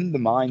in the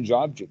mind's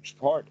objects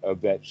part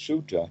of that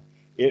sutta,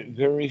 it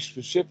very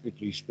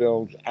specifically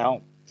spells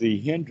out the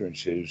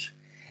hindrances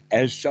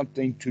as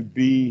something to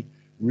be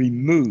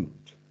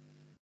removed.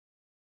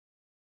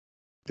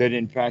 That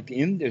in fact,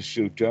 in this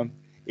sutta,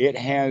 it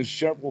has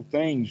several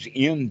things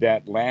in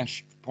that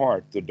last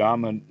part, the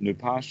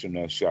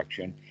Dhamma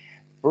section.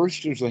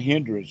 First is the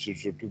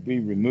hindrances are to be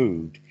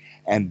removed,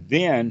 and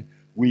then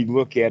we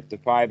look at the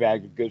five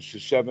aggregates, the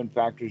seven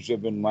factors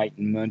of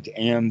enlightenment,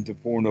 and the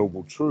Four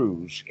Noble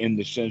Truths, in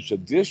the sense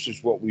of this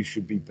is what we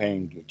should be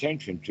paying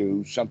attention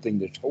to, something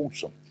that's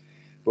wholesome.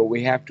 But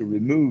we have to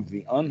remove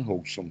the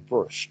unwholesome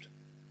first.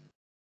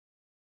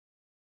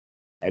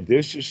 And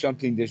this is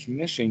something that's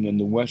missing in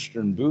the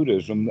Western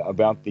Buddhism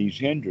about these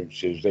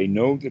hindrances. They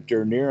know that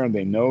they're near and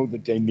they know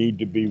that they need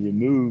to be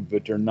removed,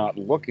 but they're not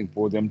looking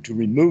for them to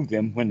remove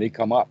them when they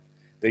come up.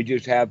 They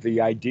just have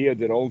the idea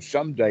that, oh,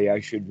 someday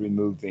I should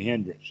remove the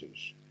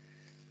hindrances.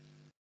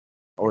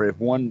 Or if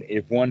one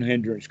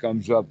hindrance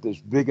comes up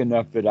that's big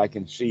enough that I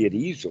can see it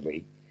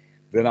easily,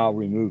 then I'll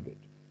remove it.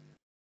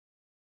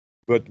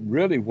 But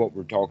really what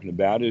we're talking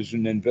about is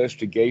an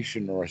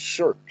investigation or a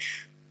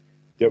search,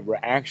 that we're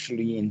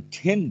actually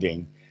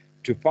intending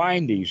to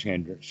find these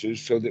hindrances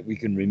so that we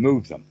can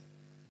remove them.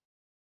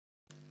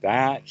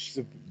 That's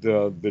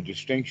the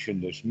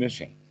distinction that's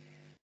missing.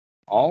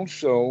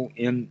 Also,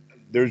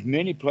 there's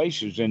many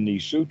places in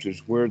these suttas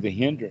where the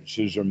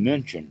hindrances are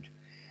mentioned.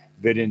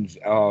 That in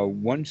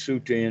one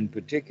sutta in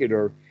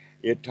particular,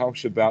 it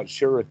talks about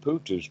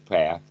Sariputta's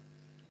path,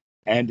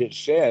 and it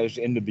says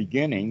in the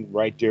beginning,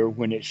 right there,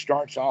 when it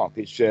starts off,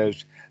 it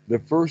says the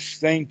first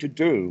thing to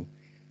do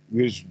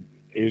is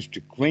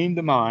to clean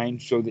the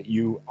mind so that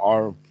you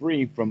are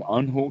free from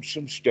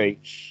unwholesome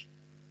states.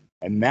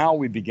 And now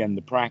we begin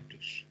the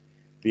practice.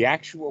 The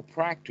actual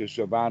practice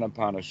of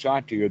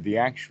Anapanasati, or the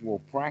actual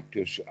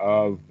practice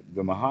of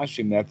the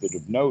Mahasi method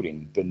of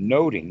noting, the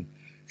noting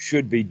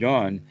should be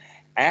done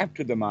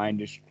after the mind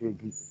is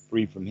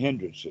free from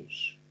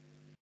hindrances,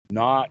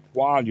 not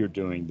while you're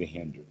doing the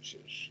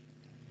hindrances.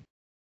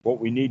 What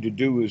we need to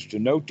do is to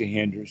note the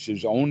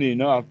hindrances only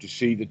enough to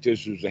see that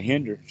this is a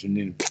hindrance, and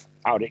then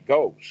out it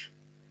goes.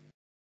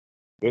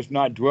 Let's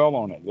not dwell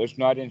on it. Let's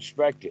not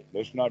inspect it.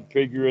 Let's not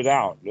figure it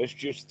out. Let's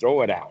just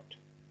throw it out.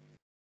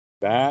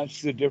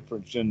 That's the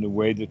difference in the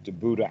way that the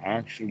Buddha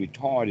actually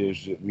taught,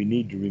 is that we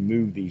need to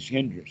remove these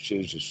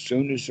hindrances as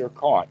soon as they're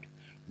caught,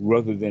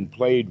 rather than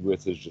played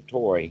with as a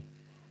toy.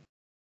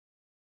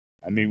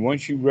 I mean,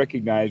 once you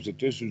recognize that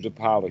this is a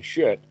pile of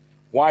shit,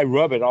 why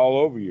rub it all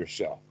over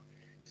yourself?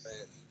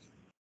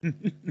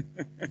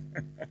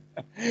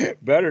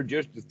 Better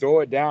just to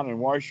throw it down and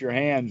wash your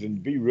hands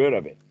and be rid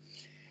of it.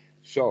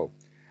 So,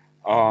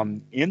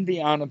 in the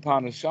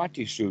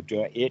Anapanasati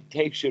Sutta, it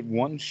takes it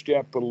one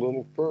step a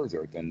little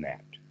further than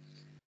that.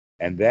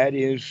 And that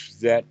is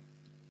that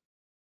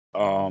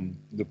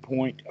the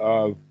point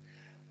of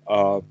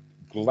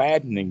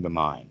gladdening the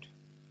mind.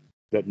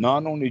 That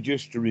not only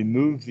just to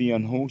remove the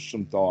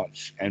unwholesome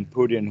thoughts and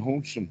put in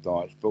wholesome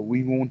thoughts, but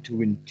we want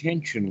to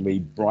intentionally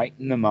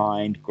brighten the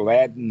mind,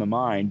 gladden the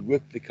mind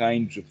with the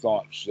kinds of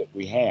thoughts that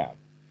we have.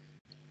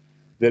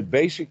 That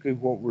basically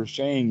what we're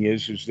saying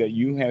is that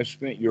you have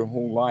spent your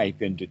whole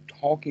life into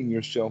talking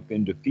yourself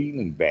into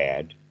feeling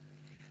bad.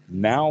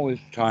 Now is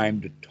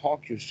time to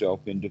talk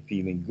yourself into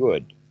feeling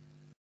good.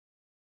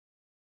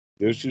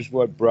 This is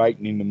what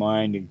brightening the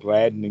mind and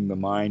gladdening the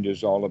mind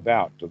is all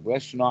about. So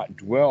let's not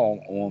dwell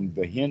on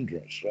the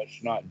hindrance.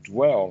 Let's not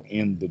dwell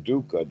in the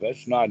dukkha.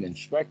 Let's not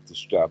inspect the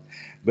stuff.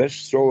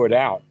 Let's throw it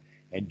out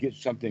and get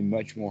something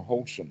much more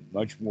wholesome,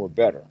 much more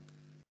better.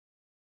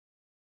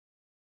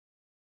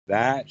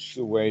 That's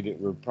the way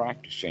that we're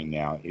practicing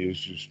now,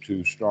 is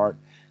to start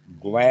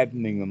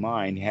gladdening the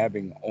mind,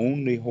 having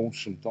only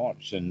wholesome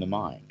thoughts in the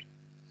mind.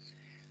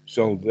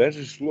 So let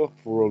us look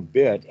for a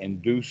bit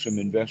and do some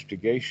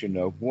investigation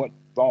of what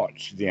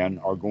thoughts then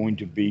are going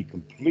to be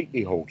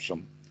completely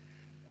wholesome?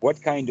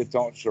 What kind of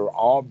thoughts are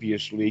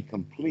obviously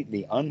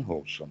completely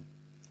unwholesome?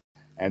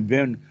 And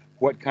then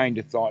what kind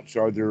of thoughts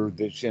are there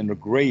that's in a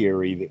gray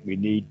area that we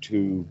need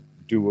to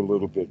do a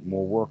little bit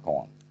more work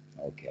on?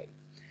 Okay.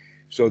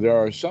 So there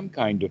are some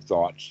kind of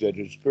thoughts that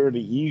is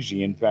fairly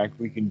easy. In fact,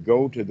 we can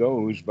go to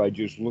those by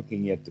just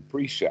looking at the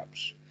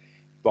precepts.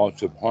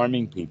 Thoughts of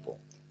harming people,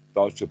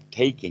 thoughts of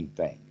taking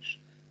things,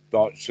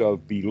 thoughts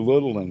of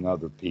belittling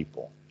other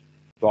people,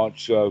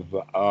 thoughts of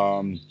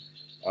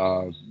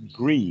uh,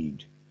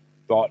 greed,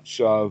 thoughts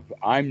of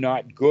I'm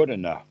not good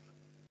enough,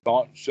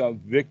 thoughts of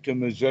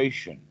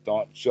victimization,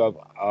 thoughts of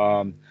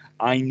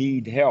I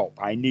need help,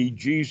 I need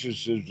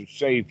Jesus as a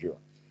Savior,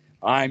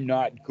 I'm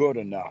not good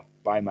enough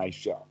by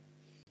myself.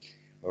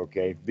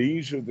 Okay,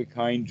 these are the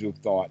kinds of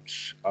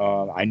thoughts.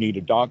 I need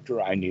a doctor,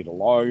 I need a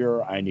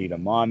lawyer, I need a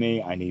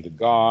mommy, I need a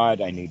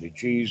God, I need a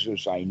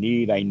Jesus, I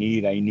need.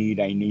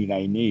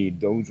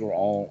 Those are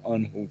all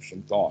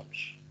unwholesome thoughts.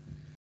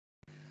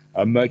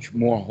 A much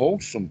more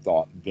wholesome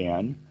thought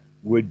then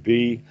would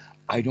be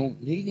I don't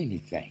need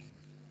anything.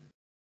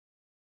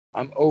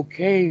 I'm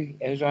okay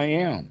as I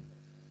am.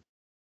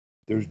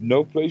 There's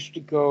no place to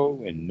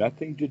go and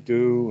nothing to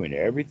do, and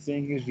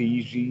everything is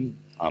easy.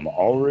 I'm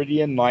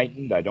already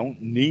enlightened. I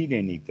don't need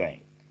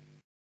anything.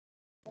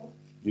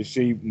 You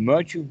see,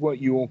 much of what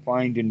you will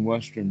find in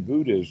Western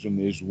Buddhism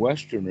is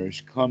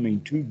Westerners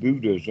coming to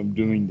Buddhism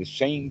doing the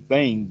same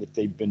thing that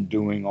they've been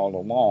doing all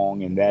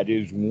along, and that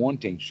is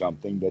wanting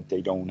something that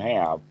they don't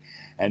have.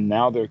 And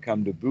now they're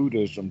come to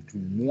Buddhism to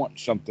want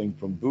something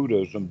from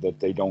Buddhism that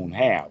they don't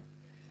have.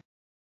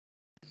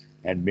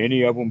 And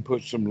many of them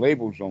put some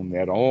labels on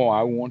that. Oh,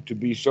 I want to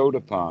be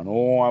Sotapan.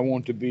 Oh, I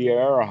want to be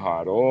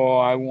Arahat. Oh,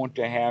 I want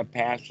to have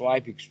past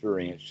life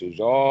experiences.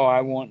 Oh,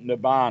 I want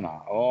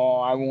Nibbana. Oh,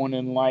 I want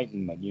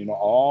enlightenment. You know,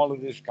 all of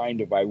this kind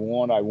of I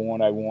want, I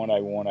want, I want, I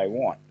want, I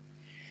want.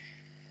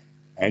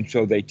 And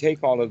so they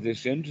take all of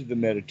this into the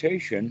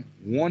meditation,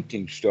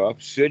 wanting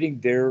stuff, sitting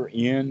there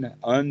in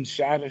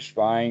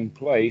unsatisfying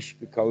place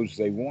because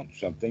they want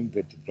something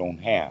that they don't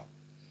have.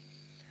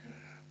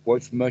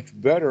 What's much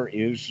better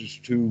is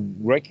to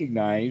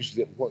recognize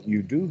that what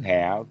you do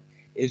have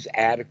is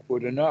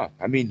adequate enough.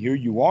 I mean, here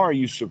you are,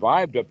 you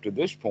survived up to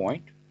this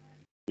point.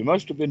 You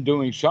must have been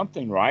doing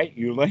something right.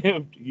 You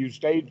lived, you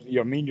stayed,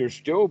 I mean, you're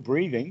still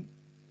breathing.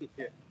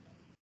 Yeah.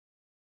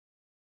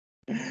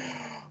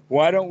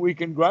 Why don't we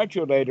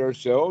congratulate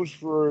ourselves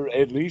for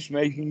at least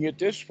making it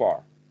this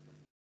far?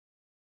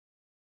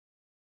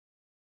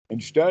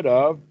 Instead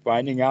of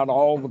finding out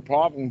all the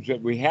problems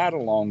that we had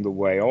along the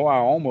way. Oh, I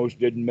almost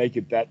didn't make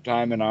it that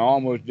time, and I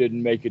almost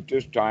didn't make it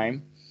this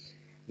time.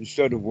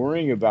 Instead of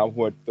worrying about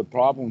what the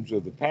problems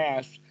of the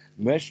past,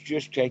 let's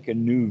just take a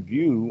new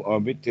view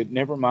of it that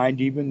never mind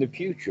even the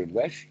future.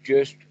 Let's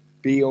just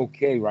be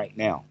okay right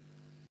now.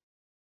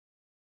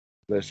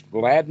 Let's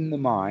gladden the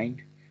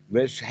mind.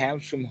 Let's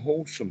have some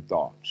wholesome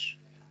thoughts.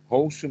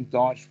 Wholesome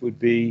thoughts would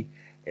be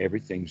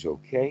everything's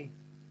okay,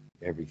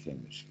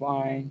 everything is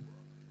fine,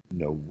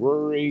 no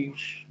worries,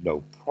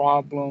 no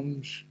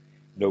problems,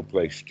 no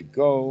place to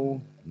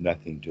go,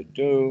 nothing to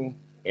do.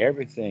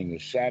 Everything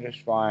is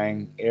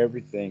satisfying,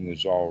 everything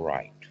is all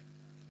right.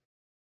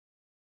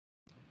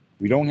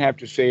 We don't have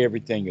to say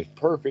everything is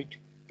perfect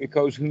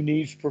because who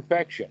needs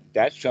perfection?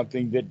 That's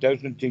something that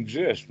doesn't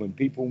exist. When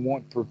people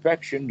want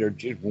perfection, they're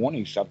just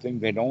wanting something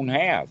they don't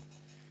have.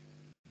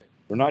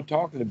 We're not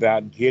talking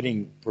about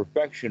getting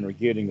perfection or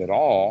getting it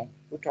all.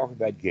 We're talking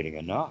about getting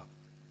enough.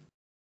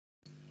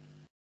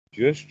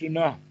 Just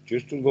enough.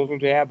 Just a little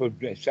dab of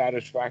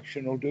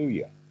satisfaction will do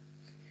you.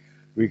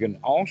 We can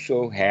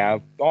also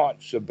have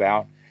thoughts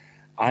about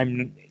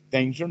I'm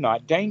things are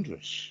not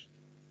dangerous.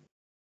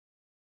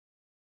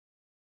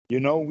 You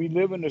know, we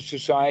live in a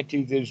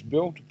society that's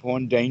built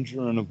upon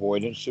danger and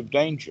avoidance of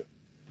danger.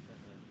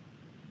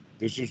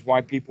 This is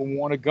why people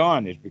want a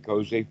gun, is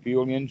because they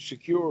feel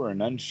insecure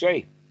and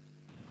unsafe.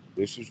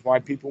 This is why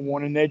people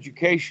want an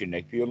education.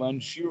 They feel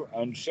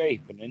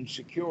unsafe and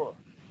insecure.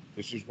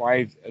 This is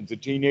why the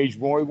teenage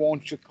boy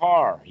wants a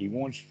car. He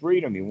wants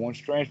freedom. He wants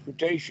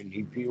transportation.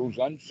 He feels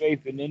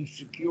unsafe and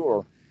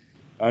insecure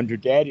under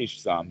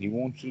daddy's thumb. He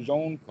wants his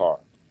own car.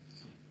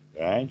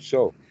 Right?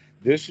 So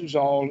this is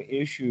all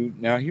issue.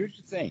 Now, here's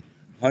the thing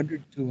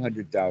 100,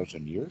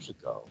 200,000 years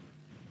ago,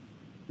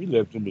 we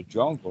lived in the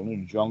jungle,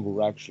 and the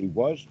jungle actually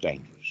was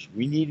dangerous.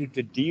 We needed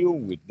to deal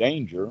with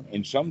danger,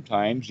 and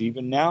sometimes,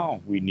 even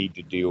now, we need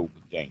to deal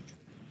with danger.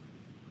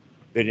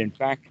 That in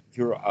fact,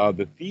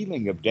 the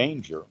feeling of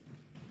danger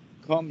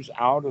comes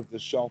out of the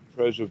self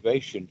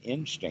preservation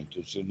instinct.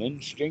 It's an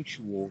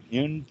instinctual,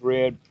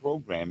 inbred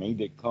programming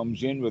that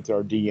comes in with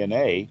our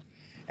DNA,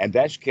 and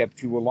that's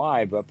kept you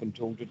alive up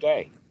until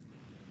today.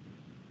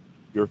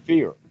 Your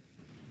fear.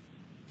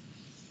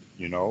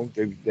 You know,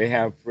 they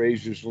have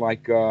phrases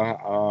like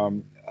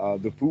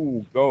the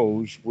fool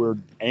goes where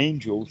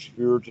angels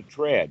fear to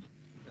tread,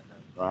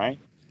 right?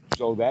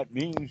 So that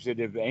means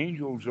that if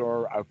angels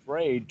are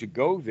afraid to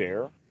go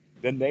there,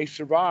 then they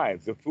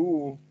survive. The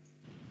fool,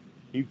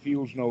 he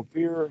feels no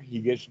fear, he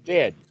gets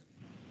dead.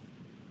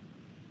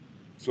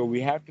 So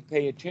we have to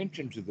pay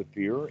attention to the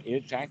fear.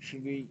 It's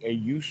actually a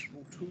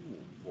useful tool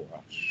for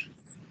us.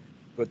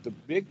 But the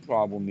big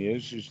problem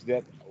is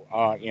that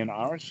in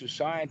our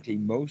society,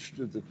 most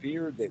of the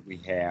fear that we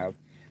have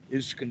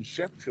is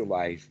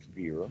conceptualized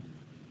fear.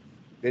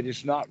 That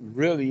it's not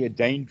really a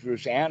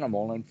dangerous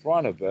animal in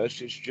front of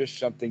us. It's just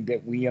something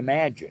that we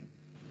imagine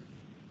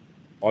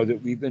or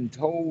that we've been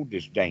told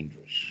is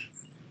dangerous.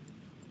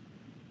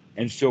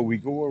 And so we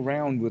go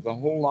around with a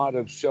whole lot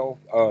of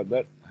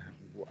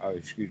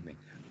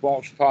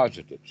false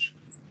positives.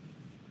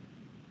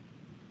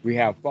 We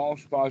have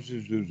false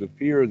positives of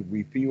fear that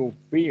we feel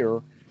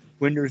fear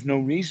when there's no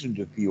reason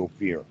to feel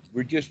fear.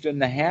 We're just in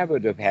the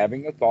habit of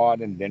having a thought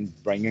and then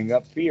bringing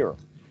up fear.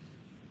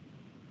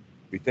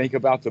 We think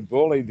about the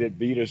bully that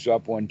beat us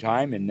up one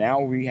time, and now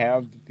we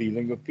have the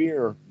feeling of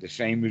fear, the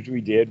same as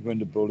we did when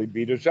the bully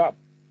beat us up.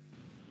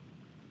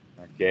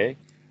 Okay?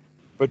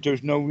 But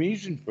there's no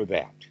reason for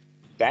that.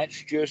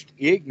 That's just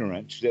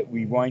ignorance that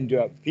we wind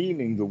up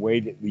feeling the way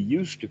that we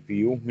used to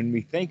feel when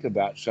we think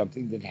about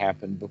something that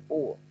happened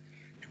before.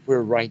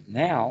 Where right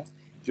now,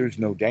 there's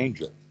no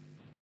danger.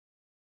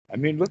 I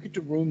mean, look at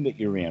the room that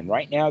you're in.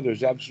 Right now,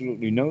 there's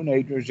absolutely no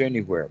dangers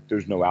anywhere.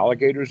 There's no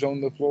alligators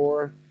on the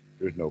floor.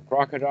 There's no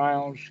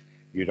crocodiles.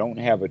 You don't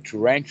have a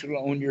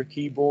tarantula on your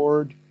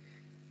keyboard.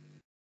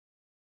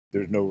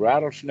 There's no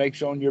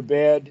rattlesnakes on your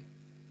bed.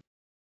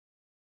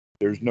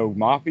 There's no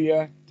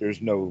mafia.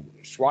 There's no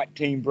SWAT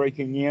team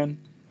breaking in.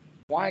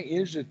 Why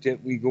is it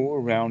that we go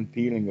around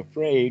feeling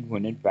afraid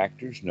when in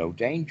fact there's no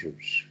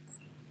dangers?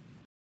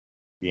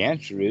 The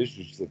answer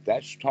is that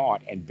that's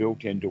taught and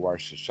built into our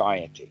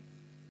society.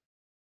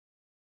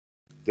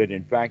 That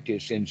in fact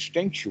it's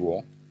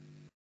instinctual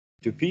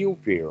to feel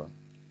fear,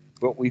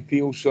 but we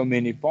feel so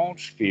many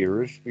false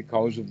fears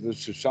because of the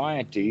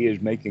society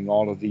is making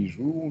all of these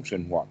rules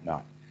and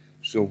whatnot.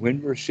 So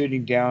when we're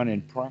sitting down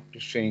and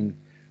practicing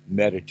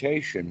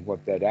meditation,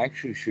 what that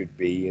actually should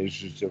be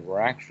is that we're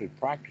actually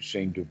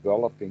practicing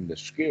developing the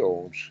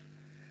skills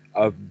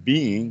of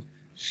being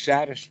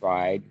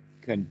satisfied,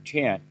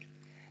 content,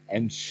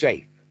 and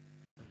safe.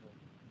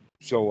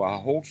 So a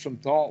wholesome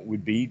thought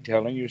would be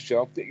telling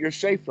yourself that you're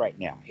safe right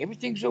now.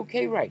 Everything's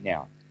okay right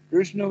now.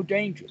 There's no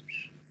dangers.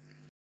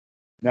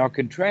 Now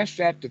contrast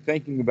that to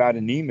thinking about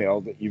an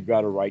email that you've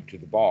got to write to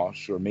the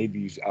boss, or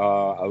maybe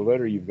a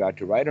letter you've got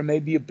to write, or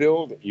maybe a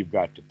bill that you've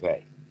got to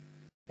pay.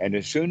 And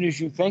as soon as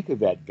you think of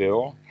that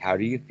bill, how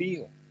do you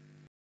feel?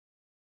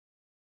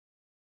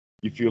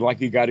 You feel like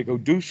you got to go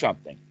do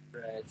something,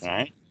 Right.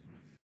 right?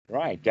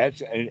 Right.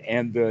 That's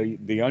and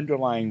the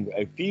underlying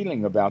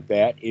feeling about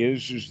that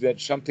is that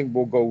something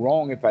will go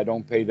wrong if I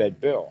don't pay that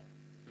bill.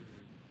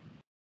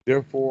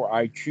 Therefore,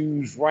 I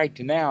choose right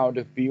now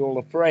to feel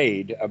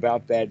afraid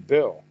about that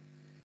bill.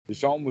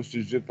 It's almost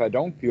as if I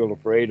don't feel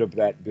afraid of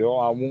that bill,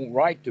 I won't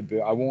write the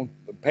bill. I won't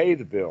pay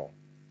the bill,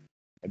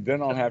 and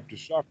then I'll have to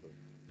suffer.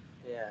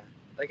 Yeah,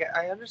 like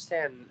I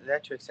understand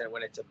that to an extent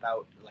when it's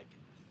about like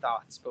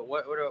thoughts, but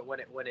what about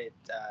when it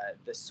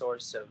the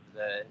source of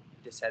the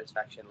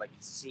dissatisfaction like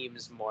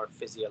seems more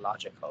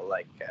physiological,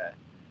 like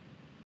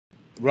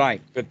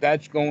Right, but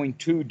that's going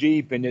too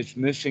deep and it's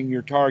missing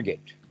your target.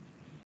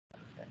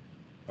 okay.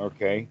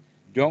 Okay,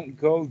 don't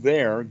go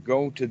there.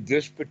 Go to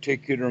this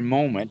particular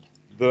moment,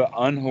 the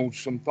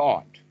unwholesome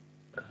thought,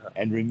 Uh-huh.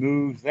 and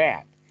remove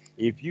that.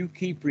 If you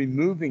keep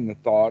removing the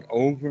thought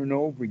over and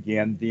over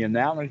again, the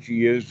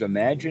analogy is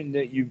imagine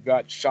that you've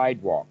got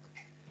sidewalk,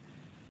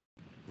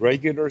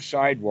 regular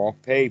sidewalk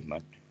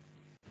pavement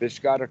that's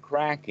got a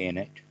crack in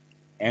it,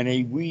 and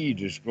a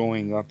weed is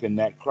growing up in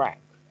that crack.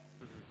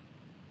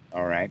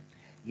 All right.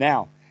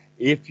 Now,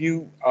 if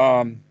you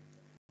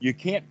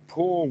can't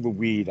pull the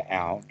weed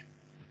out,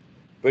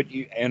 but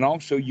and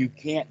also you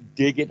can't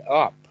dig it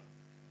up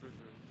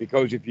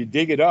because if you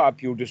dig it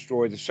up, you'll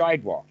destroy the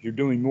sidewalk. You're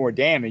doing more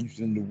damage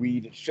than the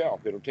weed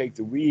itself. It'll take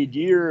the weed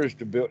years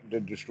to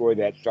destroy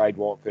that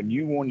sidewalk, and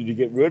you wanting to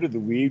get rid of the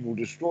weed will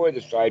destroy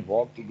the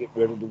sidewalk to get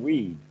rid of the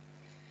weed.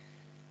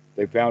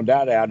 They found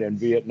that out in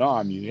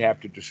Vietnam. You have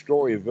to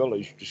destroy a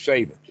village to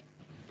save it.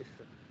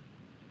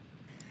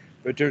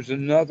 But there's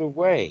another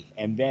way,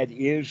 and that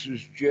is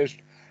just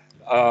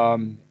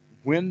um,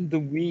 when the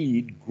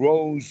weed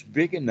grows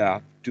big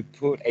enough to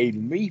put a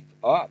leaf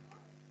up,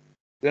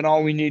 then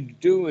all we need to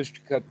do is to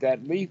cut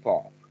that leaf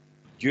off,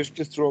 just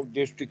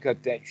to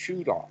cut that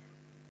shoot off.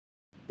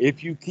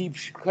 If you keep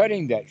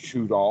cutting that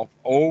shoot off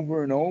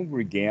over and over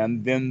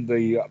again, then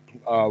the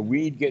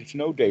weed gets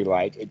no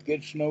daylight, it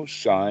gets no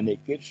sun,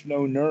 it gets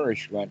no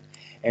nourishment,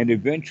 and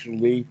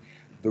eventually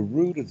the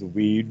root of the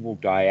weed will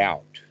die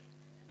out.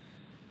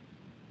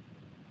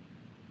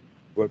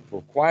 But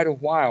for quite a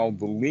while,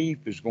 the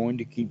leaf is going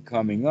to keep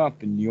coming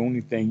up, and the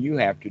only thing you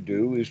have to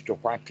do is to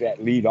whack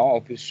that lead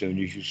off as soon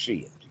as you see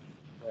it.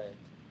 Right.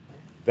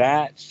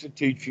 That's the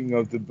teaching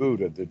of the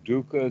Buddha, the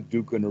dukkha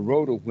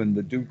nirodha. When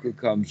the dukkha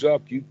comes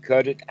up, you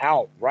cut it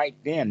out right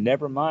then.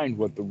 Never mind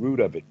what the root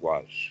of it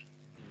was.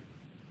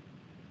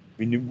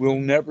 I mean, we'll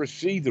never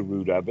see the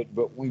root of it,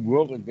 but we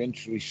will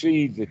eventually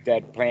see that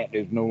that plant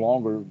is no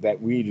longer,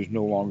 that weed is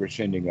no longer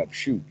sending up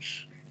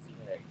shoots.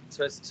 Right.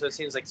 So it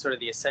seems like sort of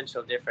the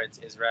essential difference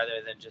is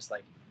rather than just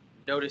like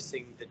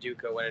noticing the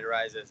dukkha when it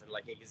arises and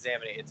like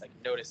examining it, it's like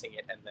noticing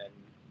it and then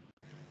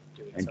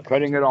doing and something.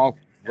 cutting it off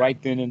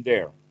right then and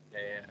there.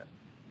 Yeah.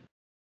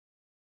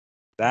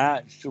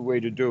 That's the way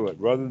to do it.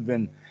 Rather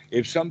than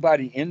if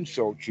somebody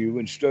insults you,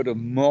 instead of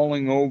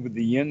mulling over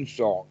the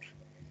insult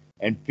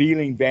and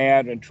feeling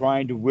bad and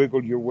trying to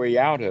wiggle your way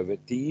out of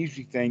it, the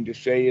easy thing to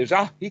say is,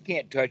 he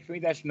can't touch me.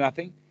 That's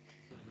nothing.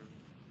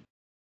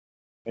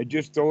 And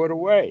just throw it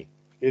away.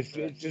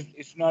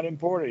 It's not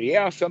important.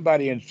 Yeah,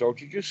 somebody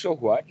insults you, just so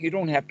what? You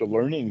don't have to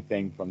learn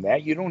anything from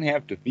that. You don't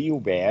have to feel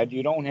bad.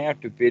 You don't have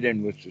to fit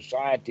in with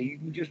society. You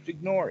can just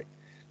ignore it.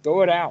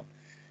 Throw it out.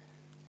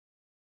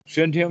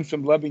 Send him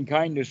some loving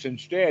kindness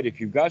instead if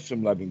you've got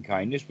some loving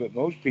kindness, but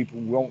most people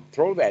won't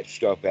throw that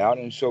stuff out,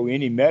 and so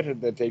any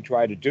method that they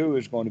try to do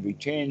is going to be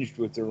tinged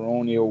with their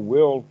own ill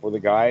will for the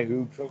guy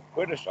who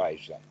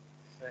criticized them.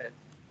 Right.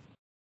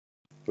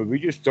 But we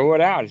just throw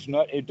it out.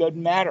 It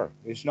doesn't matter.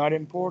 It's not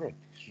important.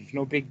 It's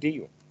no big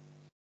deal.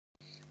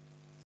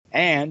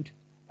 And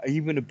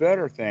even a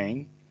better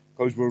thing,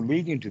 because we're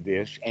leading to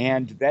this,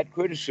 and that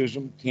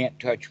criticism can't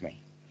touch me.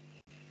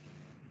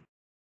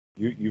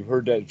 You've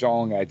heard that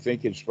song, I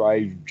think it's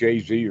by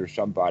Jay-Z or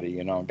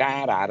somebody, da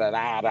da da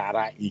da da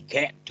da. You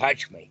can't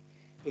touch me.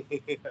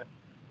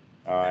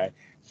 All right.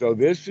 So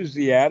this is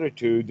the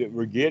attitude that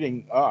we're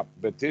getting up,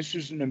 but this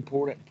is an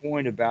important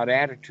point about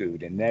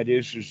attitude, and that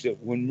is that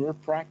when we're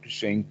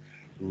practicing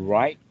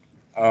right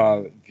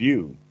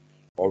view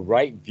or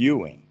right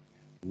viewing,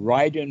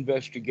 right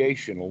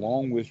investigation,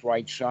 along with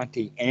right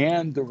sati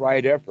and the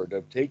right effort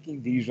of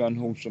taking these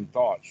unwholesome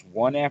thoughts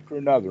one after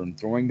another and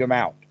throwing them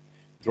out,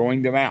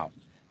 throwing them out,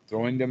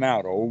 throwing them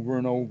out over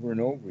and over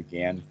and over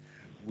again,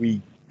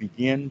 we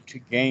begin to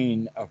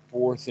gain a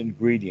fourth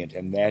ingredient,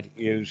 and that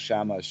is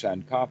sama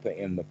sankappa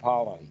in the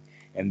Pali,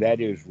 and that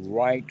is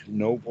right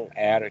noble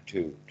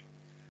attitude.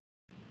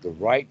 The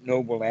right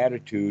noble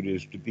attitude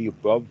is to be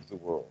above the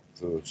world,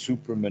 the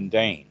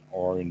supramundane,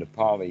 or in the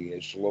Pali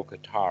is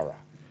lokatara,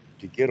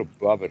 to get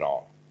above it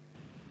all.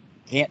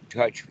 Can't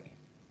touch me.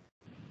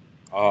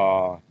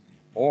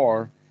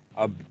 Or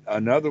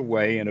another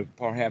way, and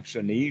perhaps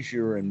an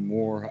easier and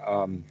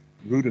more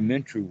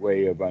rudimentary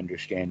way of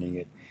understanding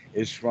it,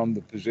 is from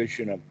the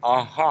position of,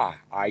 aha,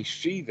 I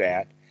see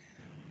that,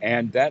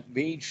 and that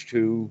leads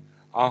to,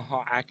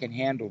 aha, I can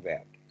handle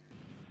that.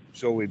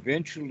 So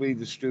eventually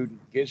the student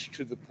gets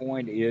to the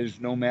point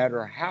is no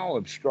matter how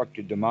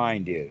obstructed the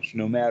mind is,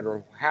 no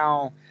matter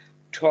how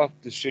tough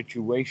the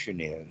situation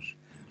is,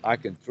 I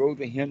can throw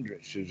the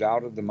hindrances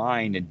out of the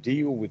mind and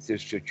deal with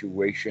this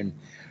situation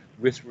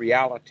with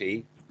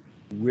reality,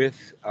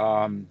 with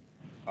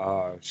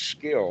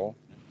skill,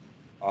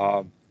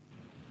 uh,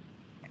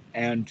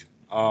 and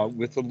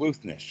with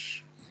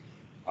aloofness.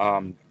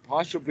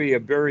 Possibly a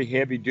very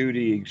heavy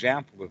duty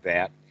example of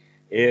that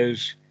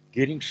is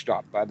getting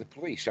stopped by the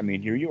police. I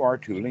mean, here you are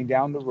tooling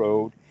down the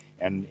road,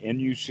 and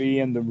you see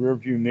in the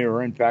rearview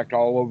mirror, in fact,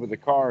 all over the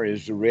car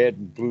is the red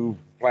and blue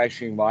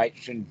flashing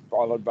lights, and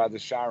followed by the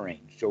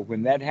sirens. So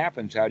when that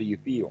happens, how do you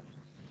feel?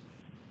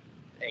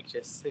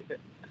 Anxious.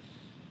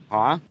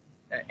 Huh?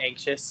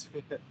 Anxious.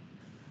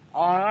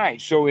 All right.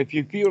 So if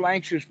you feel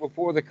anxious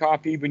before the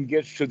cop even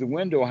gets to the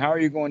window, how are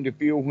you going to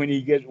feel when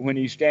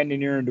he's standing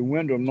there in the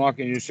window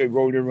knocking you say,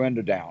 roll your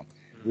window down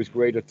with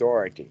great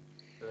authority?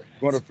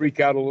 Going to freak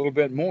out a little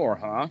bit more,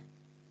 huh?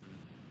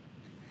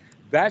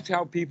 That's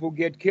how people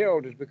get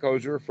killed, is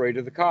because they're afraid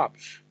of the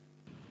cops.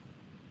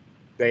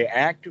 They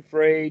act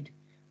afraid.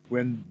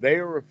 When they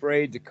are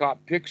afraid, the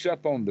cop picks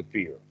up on the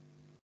fear.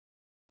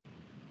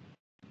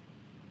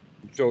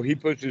 So he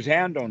puts his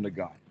hand on the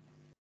gun,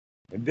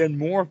 and then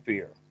more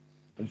fear.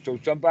 And so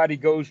somebody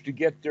goes to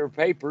get their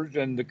papers,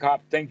 and the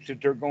cop thinks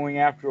that they're going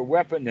after a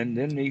weapon, and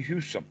then he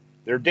shoots them.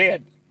 They're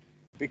dead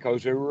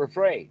because they were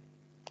afraid.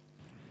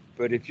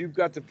 But if you've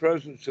got the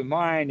presence of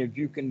mind, if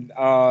you can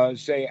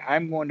say,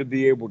 I'm going to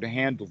be able to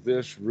handle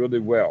this really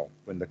well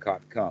when the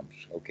cop comes.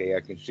 Okay,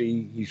 I can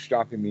see he's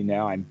stopping me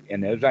now.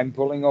 And as I'm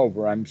pulling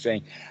over, I'm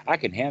saying, I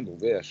can handle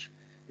this.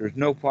 There's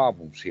no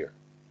problems here.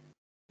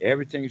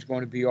 Everything's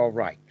going to be all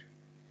right.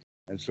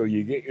 And so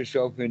you get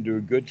yourself into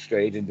a good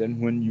state, and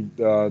then when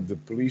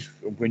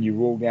when you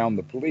roll down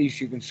the police,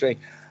 you can say,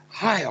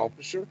 "Hi,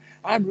 officer.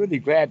 I'm really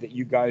glad that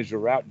you guys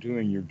are out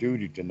doing your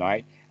duty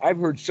tonight. I've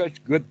heard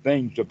such good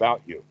things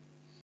about you,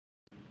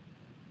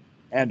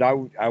 and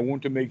I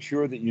want to make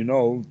sure that you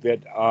know that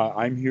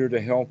I'm here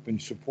to help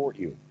and support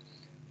you.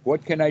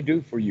 What can I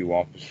do for you,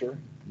 officer?"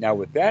 Now,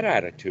 with that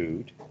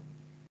attitude,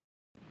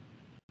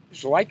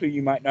 it's likely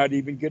you might not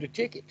even get a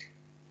ticket.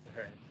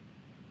 Right.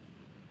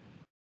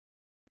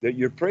 That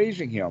you're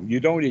praising him. You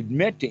don't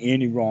admit to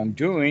any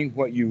wrongdoing.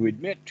 What you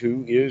admit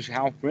to is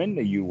how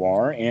friendly you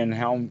are and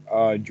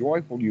how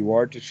joyful you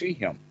are to see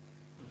him.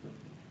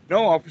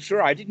 No, officer,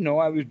 I didn't know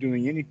I was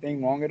doing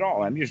anything wrong at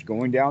all. I'm just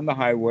going down the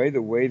highway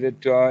the way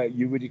that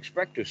you would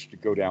expect us to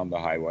go down the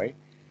highway,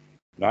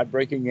 not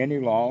breaking any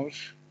laws.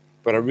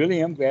 But I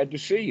really am glad to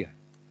see you.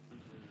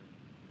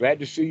 Glad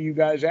to see you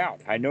guys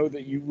out. I know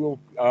that you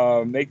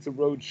will make the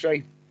road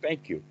safe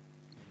Thank you.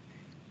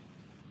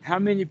 How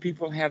many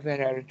people have that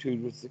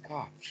attitude with the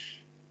cops?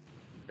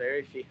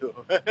 Very few.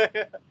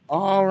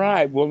 All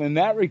right. Well, in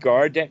that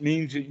regard, that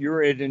means that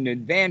you're at an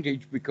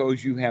advantage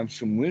because you have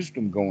some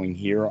wisdom going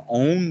here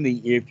only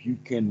if you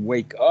can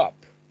wake up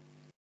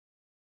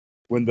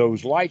when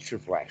those lights are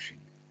flashing.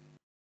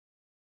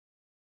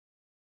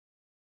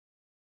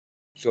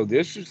 So,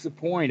 this is the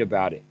point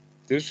about it.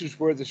 This is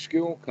where the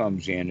skill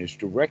comes in, is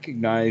to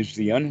recognize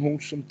the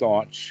unwholesome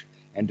thoughts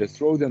and to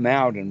throw them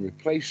out and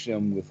replace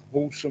them with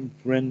wholesome,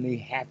 friendly,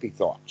 happy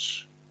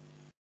thoughts.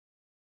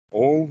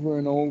 Over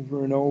and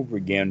over and over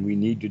again, we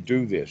need to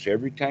do this.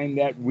 Every time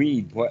that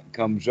weed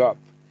comes up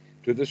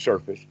to the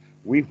surface,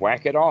 we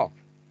whack it off.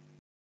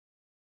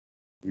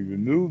 We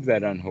remove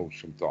that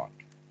unwholesome thought.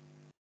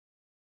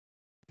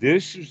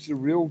 This is the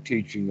real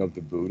teaching of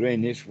the Buddha,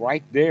 and it's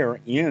right there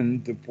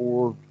in the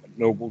Four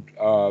Noble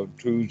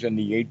Truths and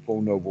the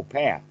Eightfold Noble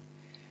Path.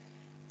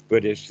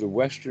 But it's the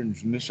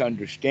Western's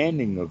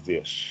misunderstanding of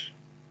this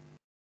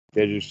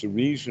that is the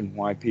reason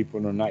why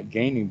people are not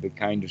gaining the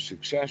kind of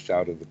success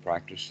out of the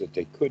practice that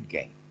they could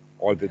gain,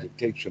 or that it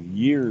takes them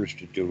years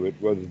to do it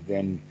rather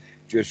than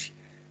just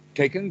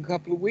taking a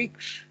couple of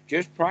weeks,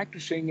 just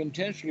practicing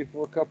intensely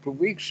for a couple of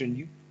weeks, and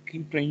you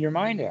can clean your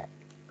mind out.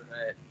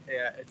 Right.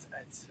 Yeah, it's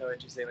so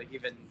interesting. Like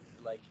even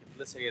like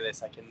listening to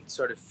this, I can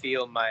sort of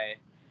feel my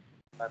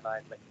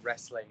mind like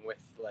wrestling with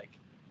like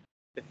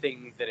the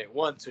thing that it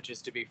wants, which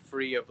is to be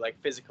free of like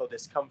physical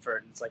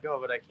discomfort. And it's like, oh,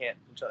 but I can't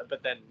control it.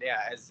 But then,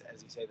 yeah, as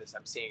you say this,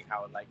 I'm seeing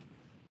how like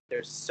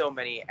there's so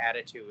many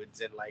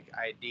attitudes and like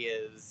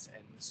ideas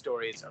and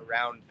stories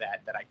around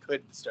that I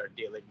could start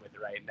dealing with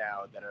right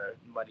now that are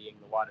muddying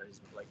the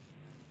waters with like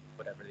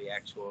whatever the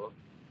actual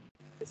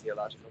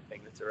physiological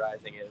thing that's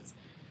arising is.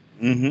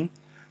 Mm-hmm.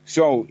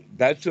 So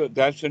that's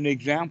an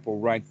example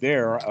right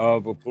there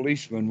of a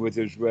policeman with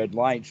his red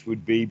lights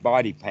would be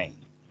body pain.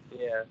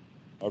 Yeah.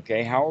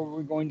 Okay, how are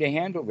we going to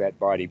handle that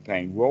body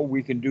pain? Well,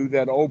 we can do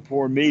that. Oh,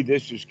 poor me,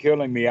 this is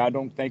killing me. I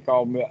don't think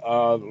I'll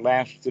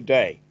last the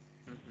day.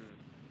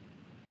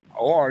 Mm-hmm.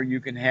 Or you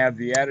can have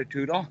the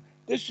attitude, oh,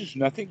 this is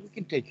nothing. We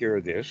can take care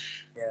of this.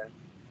 Yeah.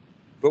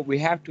 But we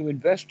have to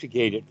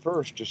investigate it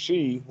first to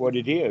see what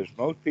it is.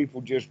 Most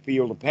people just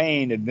feel the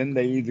pain and then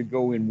they either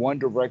go in one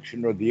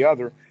direction or the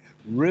other.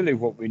 Really,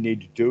 what we need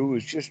to do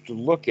is just to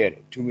look at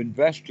it, to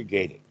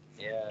investigate it,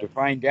 Yeah. to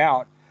find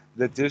out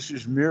that this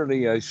is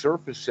merely a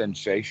surface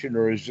sensation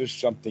or is this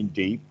something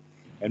deep.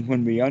 And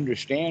when we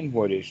understand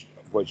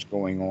what's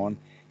going on,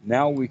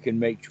 now we can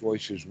make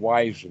choices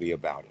wisely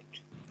about it.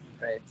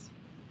 Right.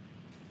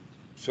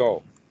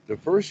 So the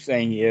first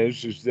thing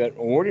is that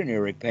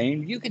ordinary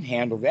pain, you can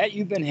handle that.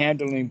 You've been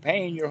handling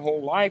pain your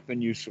whole life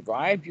and you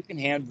survived. You can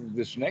handle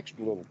this next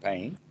little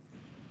pain.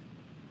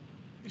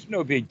 It's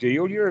no big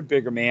deal. You're a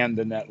bigger man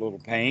than that little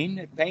pain.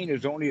 That pain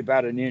is only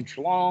about an inch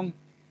long.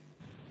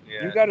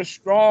 You Yeah. got a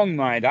strong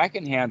mind. I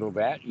can handle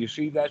that. You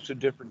see, that's a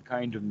different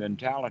kind of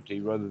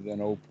mentality rather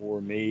than, oh,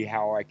 poor me,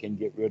 how I can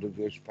get rid of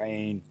this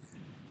pain.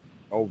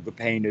 Oh, the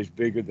pain is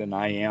bigger than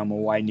I am.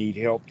 Oh, I need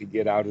help to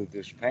get out of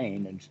this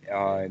pain.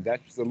 And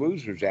that's the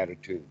loser's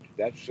attitude.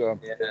 That's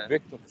Yeah.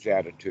 victim's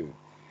attitude.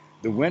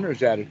 The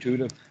winner's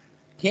attitude of,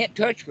 can't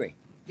touch me.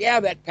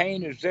 Yeah, that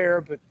pain is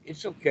there, but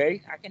it's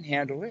okay. I can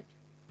handle it.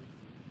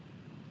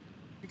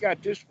 We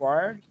got this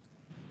wired.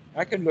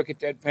 I can look at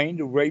that pain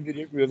the way that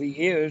it really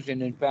is.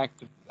 And in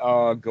fact,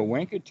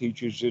 Goenka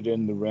teaches it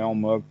in the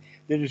realm of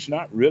that it's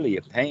not really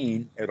a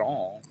pain at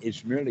all.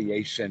 It's merely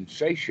a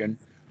sensation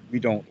we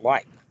don't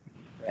like.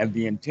 Right. And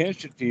the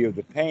intensity of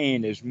the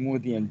pain is more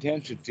the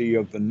intensity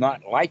of the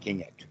not liking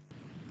it.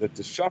 That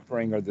the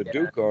suffering or the Yeah.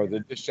 dukkha or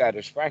the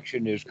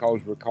dissatisfaction is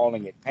because we're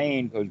calling it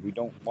pain because we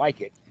don't like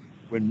it,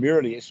 when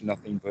merely it's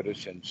nothing but a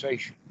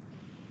sensation.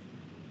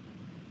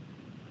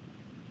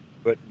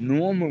 But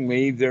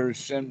normally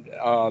there's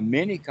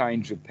many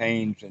kinds of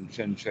pains and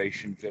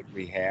sensations that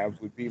we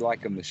have would be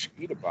like a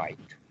mosquito bite.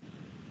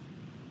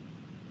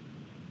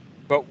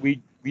 But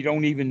we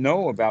don't even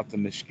know about the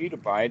mosquito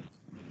bite,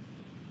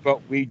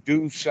 but we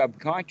do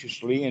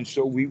subconsciously. And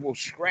so we will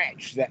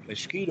scratch that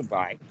mosquito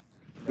bite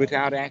Right.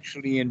 without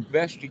actually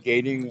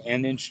investigating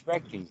and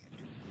inspecting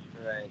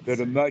it. That Right.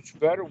 a much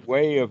better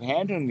way of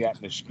handling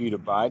that mosquito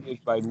bite is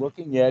by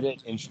looking at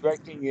it,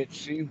 inspecting it,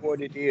 see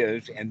what it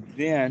is, and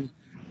then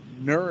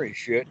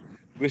nourish it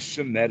with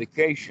some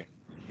medication.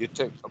 You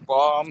take a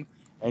balm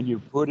and you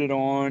put it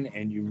on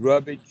and you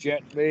rub it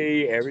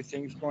gently.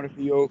 Everything's going to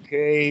be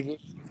okay.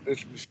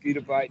 This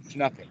mosquito bite's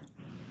nothing.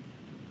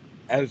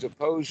 As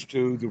opposed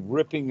to the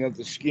ripping of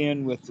the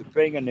skin with the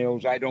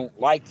fingernails. I don't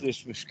like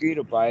this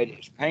mosquito bite.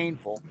 It's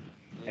painful.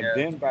 And Yeah.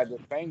 then by the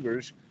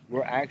fingers,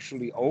 we're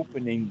actually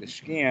opening the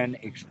skin,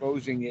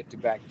 exposing it to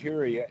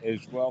bacteria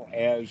as well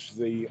as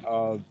the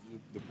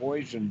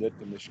poison that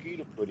the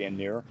mosquito put in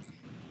there.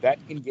 That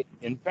can get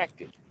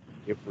infected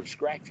if we're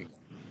scratching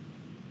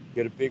it,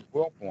 get a big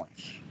whelp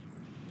points.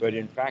 But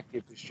in fact,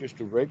 if it's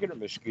just a regular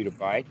mosquito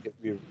bite that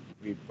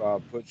we've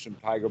put some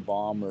tiger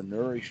balm or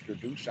nourished or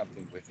do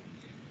something with it,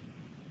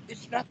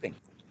 it's nothing.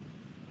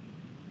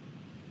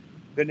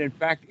 That in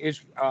fact,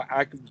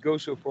 I could go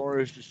so far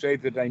as to say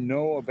that I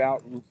know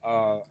about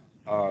uh,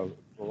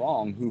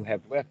 Long who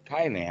have left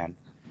Thailand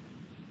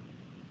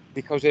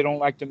because they don't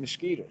like the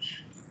mosquitoes.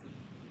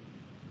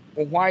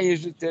 Well, why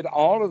is it that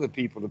all of the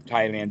people of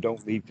Thailand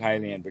don't leave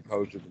Thailand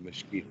because of the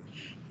mosquitoes?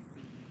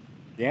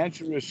 The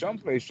answer is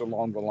someplace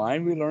along the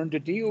line we learned to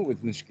deal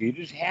with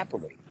mosquitoes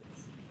happily.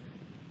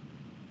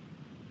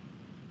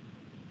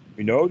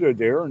 We know they're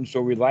there, and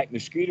so we light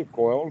mosquito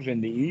coils in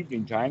the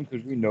evening time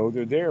because we know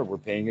they're there. We're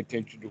paying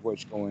attention to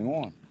what's going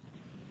on.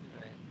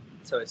 Right.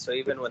 So But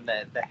even when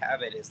the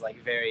habit is like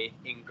very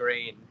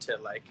ingrained to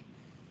like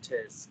to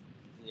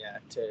yeah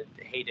to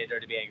hate it or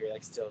to be angry,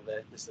 like still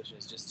the solution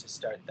is just to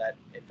start that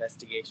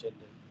investigation.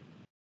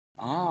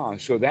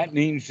 so that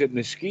means that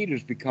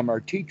mosquitoes become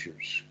our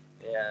teachers.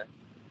 Yeah.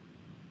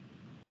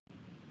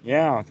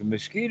 Yeah, the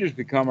mosquitoes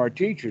become our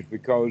teachers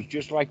because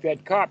just like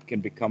that cop can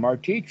become our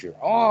teacher.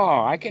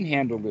 Oh, I can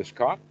handle this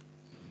cop.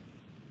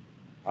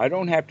 I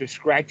don't have to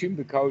scratch him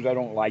because I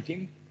don't like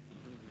him.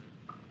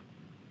 Mm-hmm.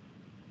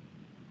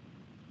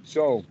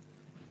 So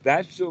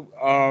that's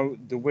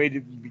the way to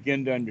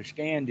begin to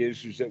understand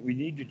is that we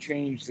need to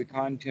change the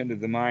content of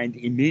the mind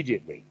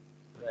immediately.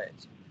 Right.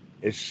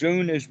 As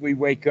soon as we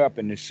wake up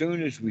and as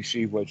soon as we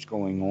see what's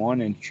going on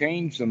and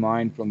change the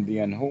mind from the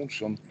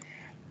unwholesome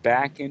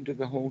back into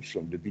the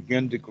wholesome, to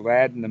begin to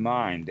gladden the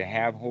mind, to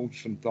have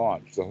wholesome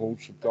thoughts, the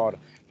wholesome thought,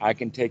 I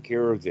can take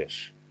care of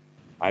this.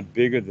 I'm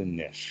bigger than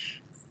this.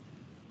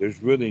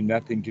 There's really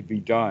nothing to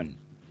be done.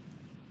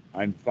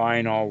 I'm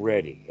fine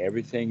already.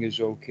 Everything is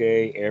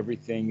okay.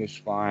 Everything is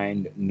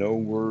fine. No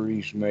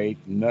worries, mate.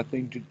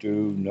 Nothing to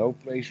do. No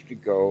place to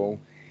go.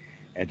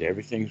 And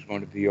everything's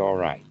going to be all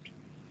right.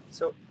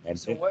 So And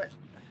so then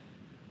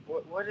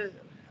what is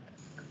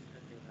I'm trying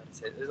to think of how to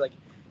say it. It's like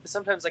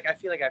sometimes like I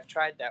feel like I've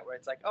tried that where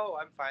it's like, oh,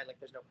 I'm fine, like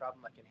there's no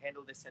problem, I can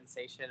handle this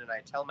sensation, and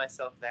I tell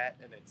myself that,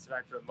 and it's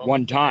fine for a moment,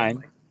 one but then time,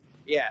 like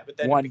yeah, but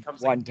then it one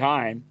becomes like one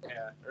time,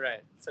 yeah,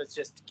 right. So it's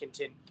just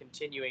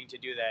continuing to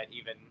do that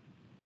even.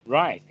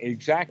 right?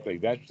 Exactly.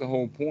 That's the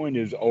whole point.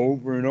 Is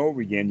over and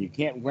over again. You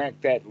can't whack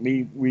that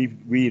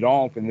weed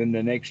off, and then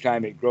the next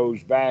time it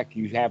grows back,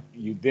 you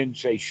then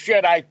say,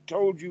 "Shit! I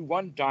told you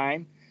one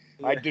time."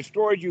 I Yeah.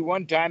 destroyed you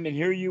one time, and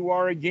here you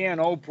are again.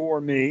 Oh, poor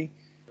me.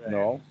 Right.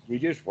 No, we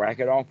just whack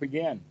it off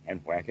again,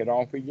 and whack it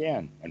off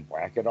again, and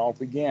whack it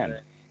off again.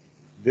 Right.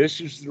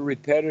 This is the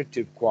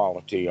repetitive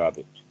quality of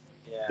it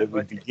Yeah. that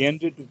we begin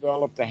to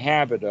develop the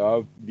habit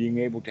of being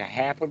able to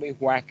happily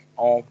whack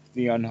off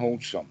the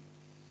unwholesome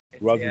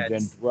It's rather yeah,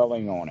 than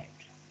dwelling on it.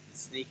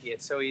 it's sneaky.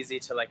 It's so easy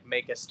to like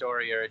make a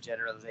story or a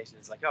generalization.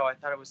 It's like, oh, I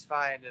thought it was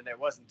fine and it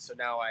wasn't, so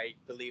now I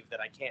believe that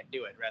I can't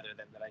do it, rather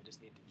than that I just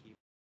need to keep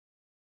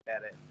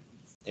at it.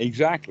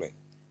 Exactly.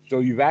 So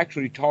you've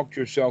actually talked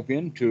yourself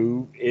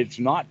into it's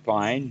not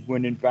fine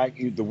when in fact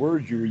the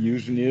words you were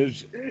using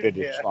is that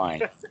it's Yeah.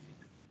 fine.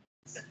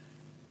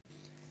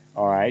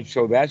 All right.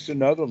 So that's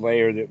another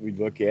layer that we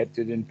look at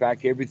that in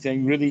fact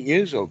everything really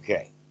is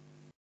okay.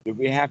 That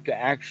we have to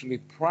actually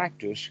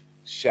practice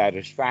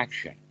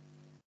satisfaction.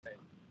 Right.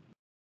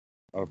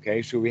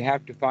 Okay. So we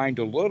have to find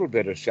a little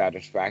bit of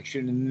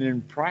satisfaction and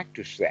then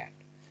practice that.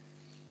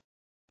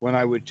 When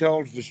I would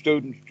tell the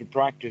students to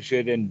practice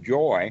it in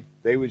joy,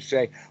 they would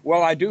say,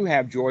 well, I do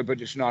have joy,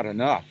 but it's not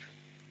enough.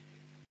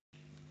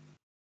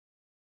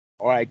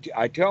 Or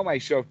I tell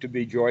myself to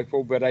be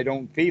joyful, but I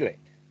don't feel it.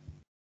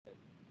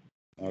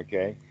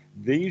 Okay.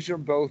 These are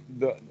both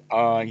the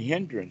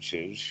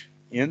hindrances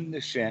in the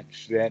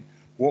sense that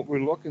what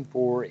we're looking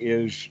for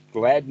is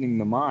gladdening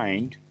the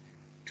mind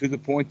to the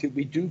point that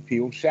we do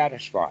feel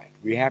satisfied.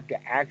 We have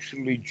to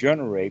actually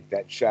generate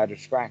that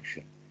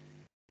satisfaction.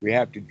 We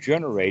have to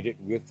generate it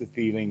with the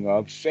feeling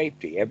of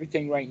safety.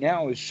 Everything right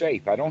now is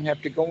safe. I don't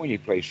have to go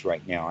anyplace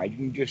right now. I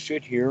can just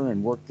sit here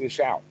and work this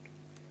out.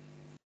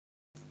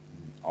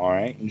 All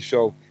right. And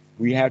so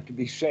we have to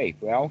be safe.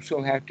 We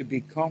also have to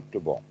be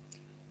comfortable.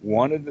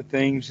 One of the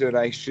things that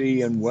I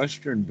see in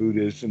Western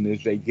Buddhism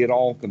is they get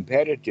all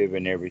competitive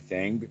and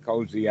everything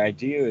because the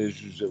idea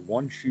is that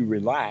once you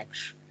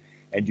relax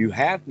and you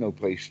have no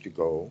place to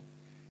go,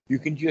 you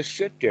can just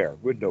sit there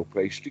with no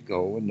place to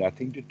go and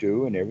nothing to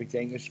do and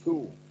everything is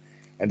cool.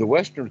 And the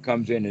Westerner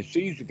comes in and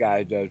sees the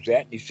guy does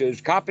that and he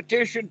says,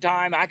 competition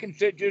time, I can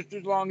sit just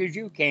as long as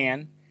you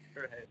can.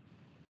 Right.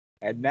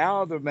 And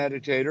now the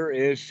meditator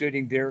is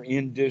sitting there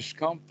in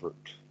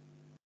discomfort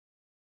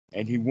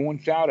and he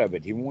wants out of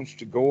it. He wants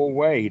to go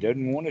away. He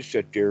doesn't want to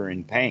sit there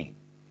in pain.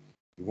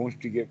 He wants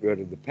to get rid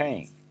of the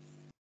pain.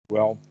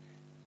 Well,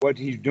 what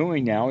he's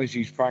doing now is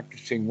he's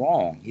practicing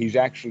wrong. He's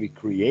actually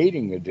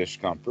creating a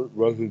discomfort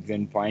rather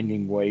than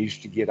finding ways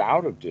to get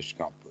out of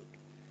discomfort.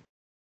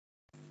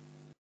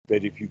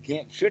 That if you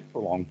can't sit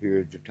for long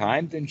periods of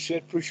time, then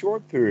sit for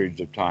short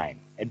periods of time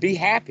and be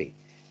happy.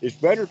 It's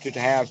better to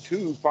have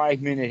 2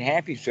 5-minute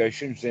happy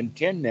sessions than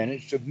 10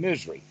 minutes of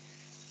misery.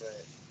 Right.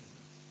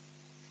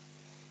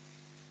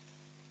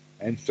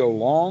 And so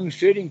long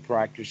sitting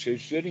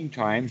practices, sitting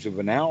times of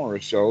an hour or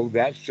so,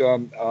 that's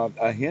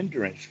a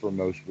hindrance for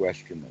most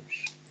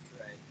Westerners.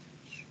 Right.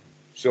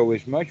 So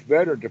it's much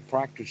better to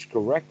practice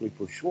correctly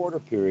for shorter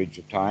periods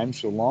of time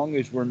so long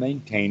as we're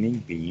maintaining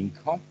being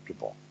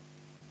comfortable.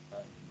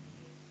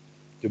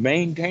 To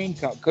maintain,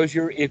 because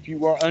if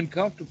you are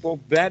uncomfortable,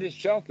 that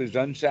itself is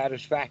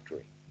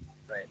unsatisfactory.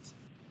 Right.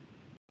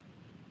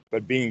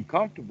 But being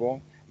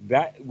comfortable,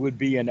 that would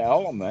be an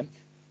element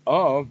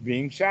of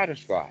being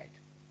satisfied.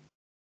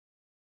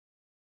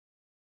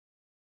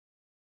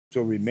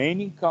 So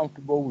remaining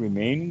comfortable,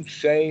 remaining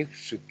safe,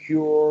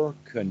 secure,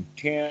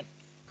 content,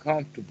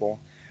 comfortable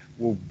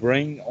will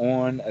bring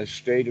on a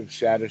state of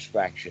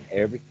satisfaction.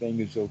 Everything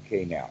is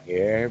okay now.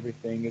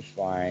 Everything is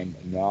fine.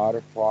 Not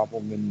a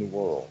problem in the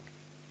world.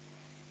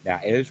 Now,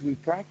 as we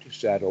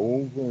practice that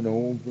over and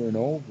over and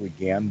over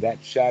again,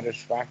 that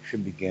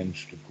satisfaction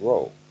begins to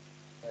grow.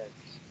 Right.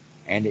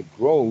 And it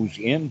grows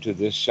into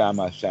this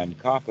sama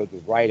sankappa, the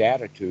right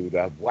attitude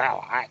of,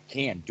 wow, I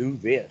can do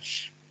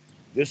this.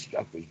 This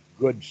stuff is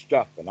good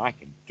stuff and I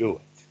can do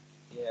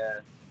it. Yeah.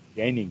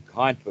 Gaining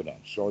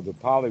confidence, or the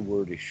Pali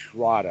word is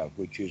shraddha,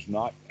 which is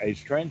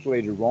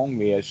translated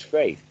wrongly as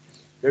faith.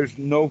 There's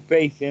no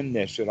faith in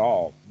this at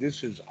all.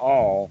 This is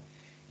all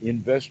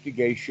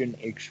investigation,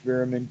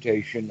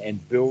 experimentation,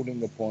 and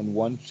building upon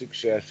one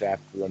success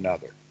after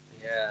another.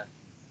 Yeah.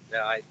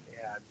 No, I'm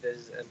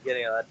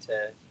getting a lot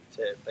to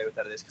play with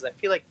out of this, because I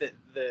feel like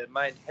the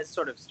mind has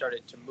sort of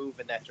started to move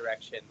in that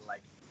direction,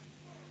 like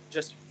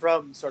just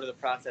from sort of the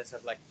process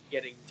of like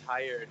getting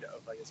tired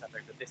of like the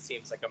subject. But this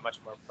seems like a much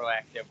more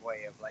proactive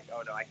way of like,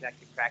 oh no, I can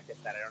actually practice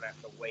that. I don't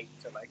have to wait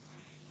to like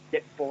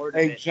get bored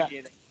of it.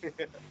 Exactly.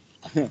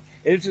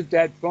 Isn't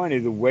that funny?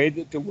 The way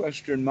that the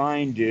Western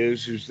mind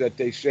is that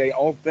they say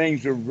all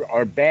things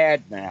are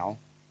bad now,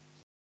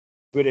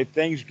 but if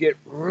things get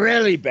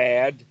really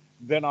bad,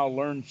 then I'll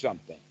learn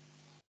something.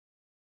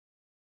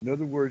 In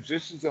other words,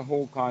 this is the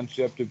whole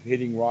concept of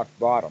hitting rock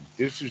bottom.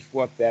 This is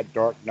what that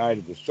dark night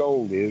of the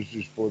soul is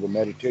for the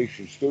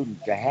meditation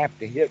student to have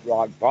to hit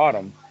rock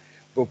bottom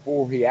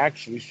before he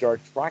actually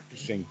starts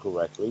practicing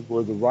correctly,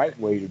 where the right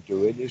way to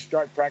do it is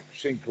start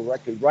practicing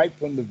correctly right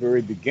from the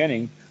very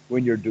beginning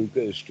when your dukkha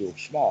is still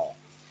small.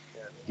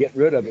 Yeah. Get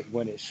rid of it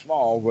when it's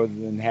small rather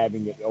than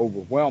having it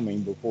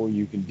overwhelming before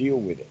you can deal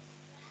with it.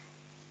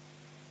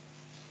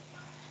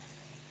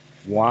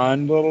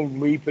 One little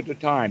leaf at a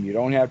time. You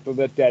don't have to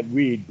let that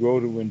weed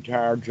grow to an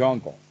entire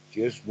jungle.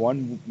 Just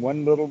one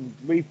little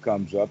leaf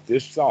comes up,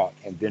 this thought,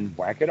 and then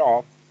whack it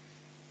off,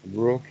 and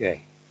we're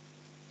okay.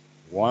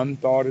 One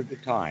thought at a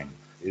time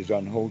is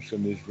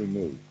unwholesome is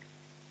removed.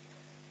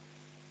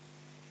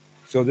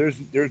 So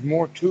there's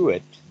more to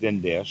it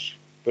than this,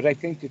 but I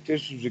think that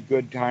this is a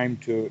good time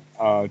to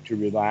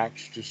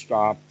relax, to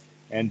stop,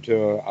 and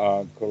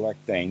to collect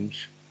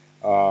things.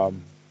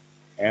 Um,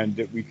 and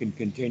that we can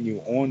continue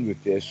on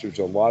with this. There's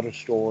a lot of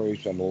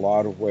stories and a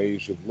lot of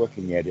ways of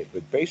looking at it,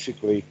 but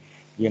basically,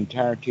 the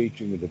entire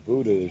teaching of the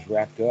Buddha is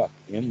wrapped up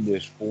in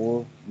this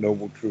Four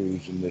Noble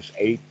Truths, in this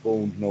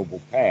Eightfold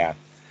Noble Path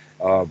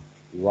of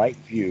right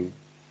view,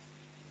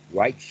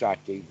 right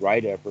sati,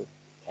 right effort,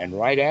 and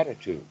right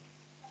attitude.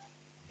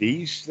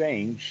 These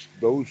things,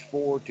 those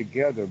four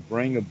together,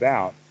 bring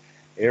about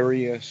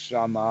area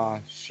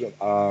sama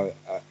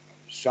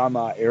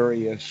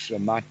area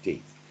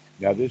samadhi.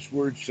 Now, this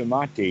word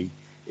samadhi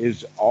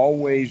is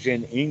always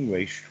in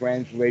English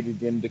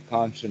translated into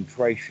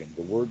concentration,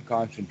 the word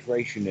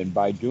concentration, and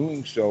by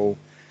doing so,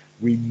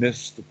 we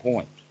miss the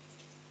point.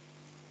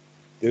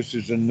 This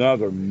is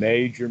another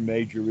major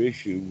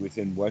issue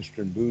within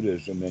Western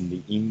Buddhism, and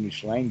the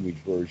English language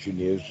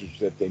version is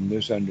that they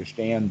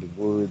misunderstand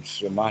the word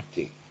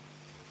samadhi,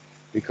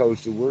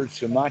 because the word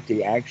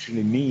samadhi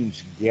actually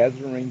means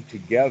gathering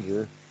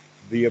together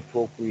the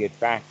appropriate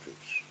factors.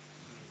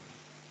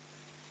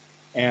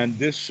 And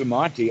this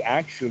samadhi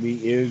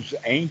actually is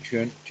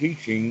ancient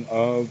teaching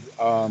of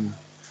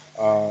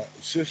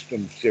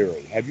systems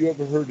theory. Have you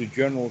ever heard of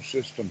general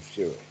systems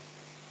theory?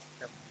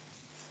 Yep.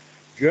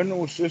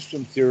 General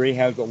system theory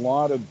has a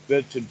lot of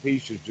bits and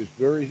pieces.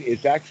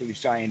 It's actually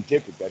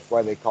scientific. That's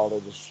why they call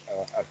it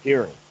a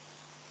theory.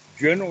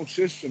 General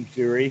system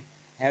theory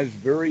has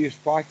various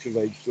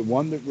postulates. The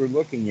one that we're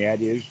looking at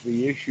is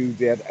the issue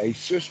that a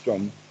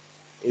system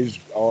is,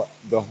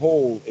 the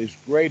whole is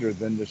greater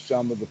than the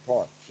sum of the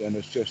parts in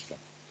a system.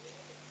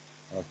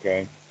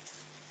 Okay?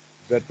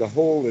 That the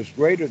whole is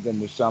greater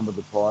than the sum of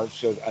the parts.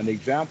 So an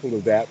example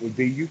of that would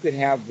be you could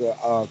have the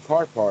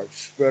car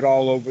parts spread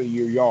all over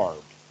your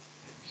yard.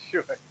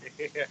 Sure.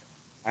 Yeah.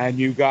 And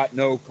you got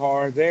no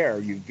car there.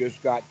 You've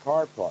just got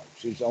car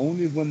parts. It's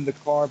only when the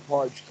car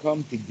parts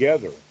come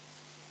together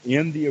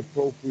in the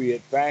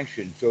appropriate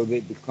fashion so they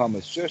become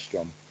a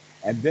system,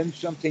 and then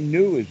something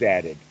new is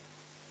added.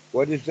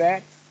 What is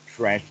that?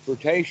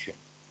 Transportation.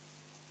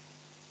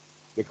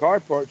 The car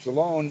parts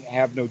alone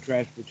have no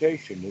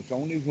transportation. It's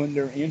only when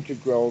they're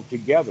integral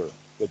together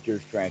that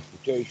there's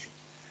transportation.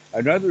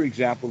 Another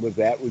example of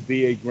that would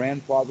be a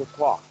grandfather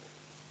clock.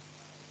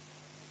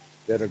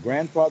 That a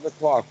grandfather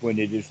clock, when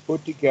it is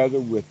put together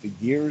with the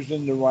gears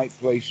in the right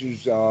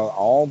places,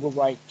 all the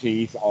right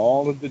teeth,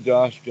 all of the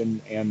dust,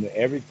 and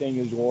everything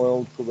is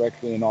oiled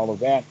correctly and all of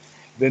that,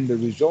 then the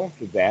result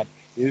of that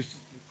is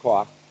the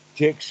clock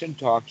ticks and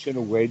talks in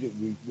a way that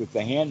we, with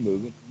the hand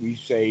movement, we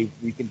say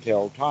we can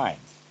tell time.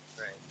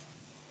 Right.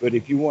 But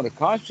if you want to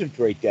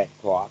concentrate that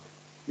clock,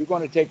 you're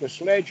going to take a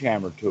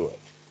sledgehammer to it.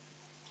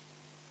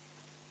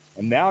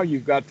 And now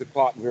you've got the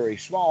clock very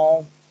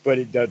small, but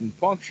it doesn't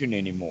function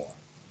anymore.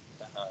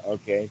 Uh-huh.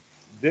 Okay?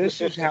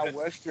 This is how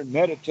Western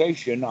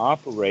meditation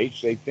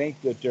operates. They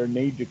think that they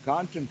need to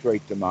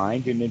concentrate the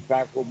mind, and in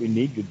fact, what we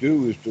need to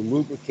do is to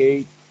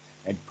lubricate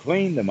and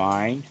clean the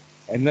mind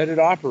and let it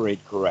operate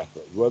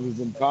correctly rather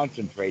than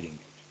concentrating it.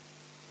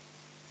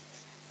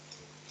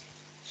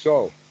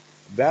 So,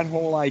 that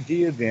whole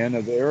idea then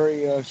of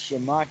area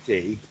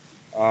samadhi,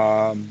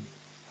 um,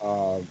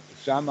 uh,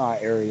 sama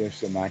area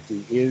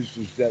samadhi, is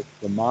that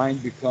the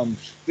mind becomes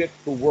fit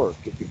for work.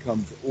 It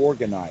becomes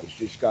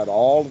organized. It's got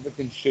all of the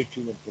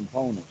constituent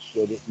components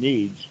that it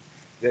needs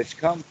that's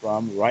come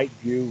from right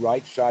view,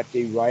 right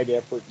sati, right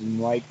effort, and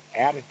right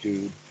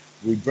attitude.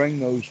 We bring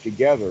those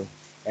together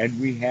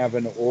and we have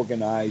an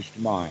organized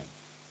mind.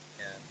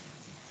 Yeah.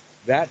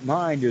 That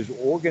mind is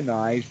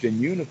organized and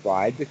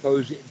unified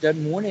because it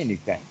doesn't want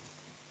anything.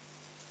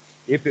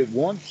 If it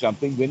wants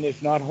something, then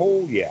it's not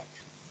whole yet.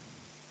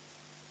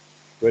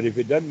 But if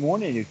it doesn't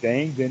want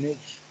anything, then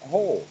it's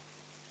whole.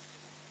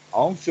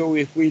 Also,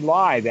 if we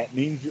lie, that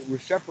means that we're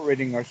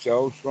separating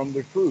ourselves from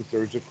the truth.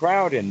 There's a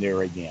crowd in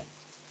there again.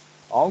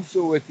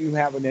 Also, if you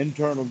have an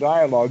internal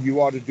dialogue,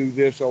 you ought to do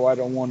this, oh, I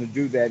don't want to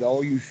do that.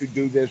 Oh, you should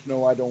do this,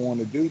 no, I don't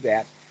want to do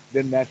that.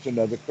 Then that's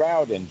another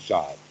crowd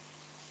inside.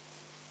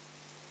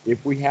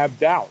 If we have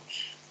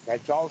doubts,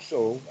 that's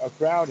also a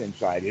crowd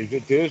inside. Is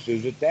it this?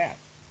 Is it that?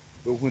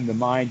 But when the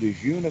mind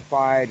is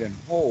unified and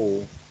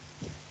whole,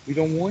 we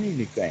don't want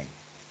anything.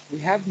 We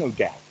have no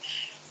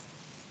doubts.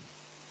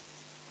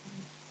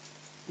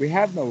 We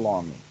have no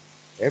longing.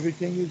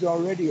 Everything is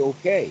already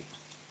okay.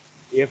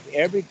 If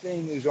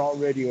everything is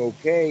already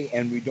okay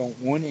and we don't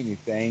want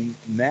anything,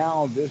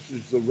 now this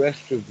is the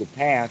rest of the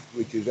path,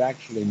 which is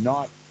actually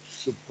not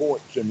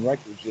supports and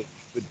requisites,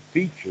 but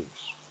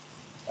features.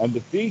 And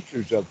the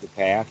features of the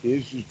path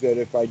is that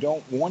if I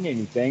don't want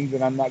anything,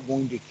 then I'm not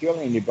going to kill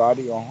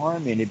anybody or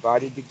harm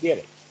anybody to get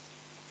it.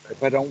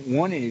 If I don't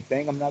want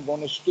anything, I'm not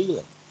going to steal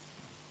it.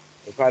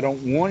 If I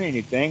don't want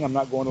anything, I'm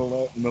not going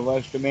to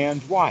molest a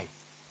man's wife.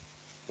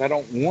 If I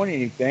don't want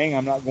anything,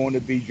 I'm not going to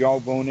be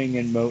jawboning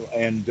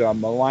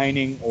and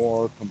maligning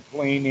or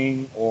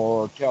complaining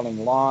or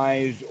telling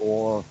lies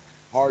or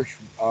harsh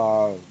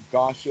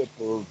gossip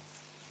or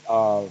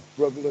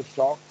frivolous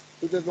talk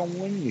because I don't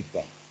want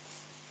anything.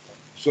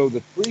 So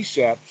the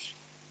precepts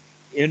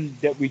in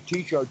that we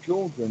teach our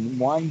children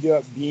wind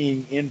up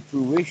being in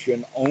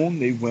fruition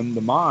only when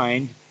the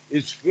mind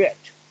is fit.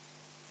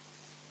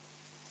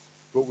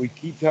 But we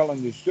keep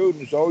telling the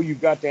students, oh,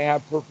 you've got to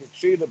have perfect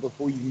sila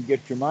before you can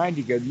get your mind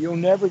together. You'll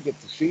never get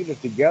the sila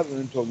together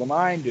until the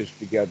mind is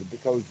together,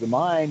 because the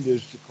mind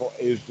is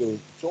the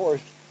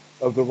source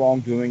of the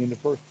wrongdoing in the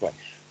first place.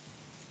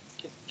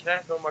 Can I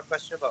ask one more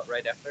question about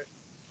right effort?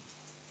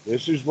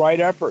 This is right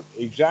effort,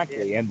 Yeah.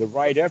 exactly. And the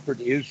right effort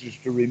is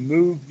to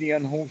remove the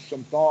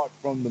unwholesome thought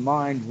from the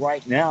mind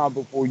right now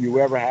before you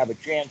ever have a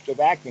chance of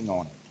acting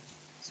on it.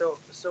 So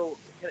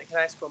can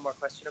I ask one more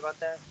question about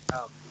that?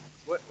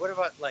 What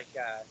about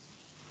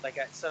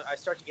so I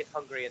start to get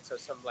hungry, and so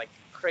some like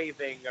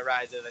craving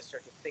arises. I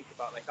start to think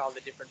about like all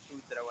the different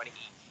foods that I want to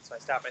eat. So I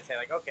stop and say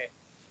like, okay,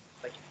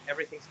 like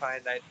everything's fine.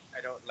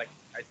 I don't like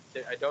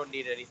I don't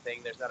need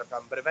anything. There's not a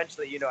problem. But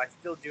eventually, I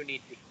still do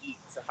need to eat.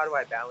 So how do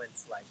I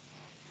balance like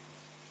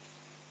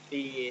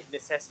the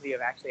necessity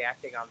of actually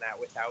acting on that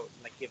without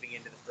like giving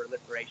into the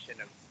proliferation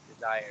of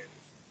desires?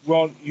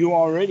 Well, you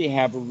already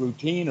have a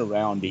routine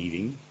around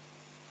eating.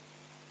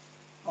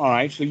 All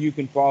right, so you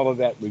can follow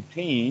that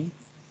routine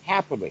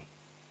happily.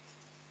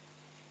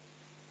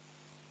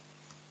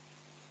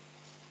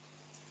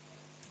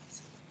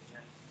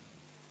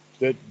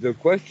 Yeah. The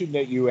question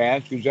that you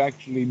ask is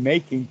actually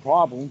making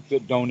problems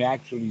that don't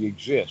actually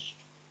exist.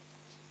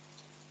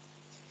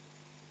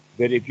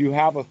 That if you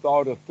have a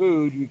thought of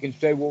food, you can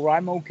say, well,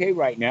 I'm okay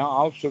right now.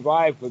 I'll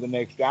survive for the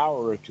next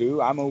hour or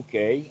two. I'm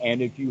okay.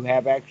 And if you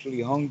have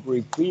actually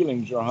hungry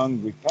feelings or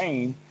hungry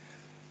pain,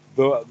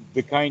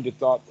 the kind of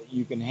thought that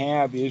you can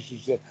have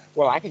is that,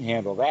 well, I can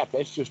handle that.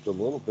 That's just a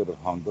little bit of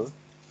hunger.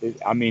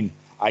 I mean,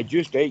 I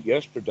just ate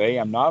yesterday.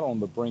 I'm not on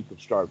the brink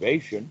of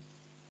starvation.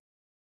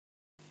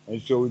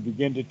 And so we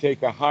begin to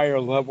take a higher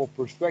level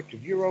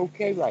perspective. You're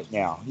okay right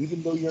now,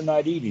 even though you're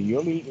not eating.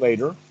 You'll eat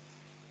later.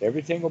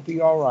 Everything will be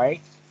all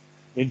right.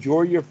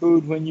 Enjoy your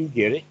food when you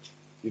get it.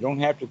 You don't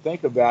have to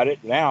think about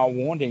it now,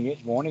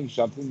 wanting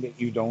something that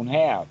you don't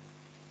have.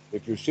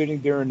 If you're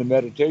sitting there in the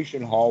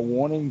meditation hall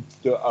wanting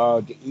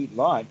to eat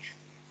lunch,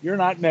 you're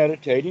not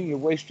meditating. You're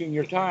wasting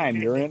your time.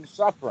 You're in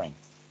suffering.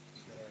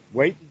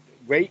 Wait,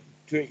 wait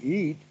to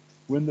eat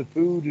when the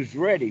food is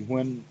ready,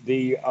 when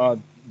the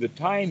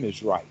time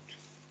is right.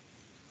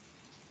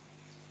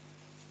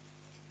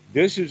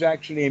 This is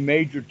actually a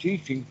major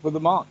teaching for the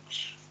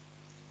monks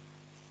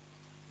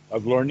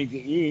of learning to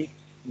eat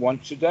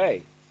once a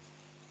day.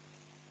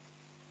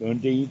 learn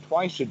to eat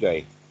twice a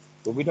day.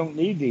 But we don't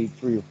need to eat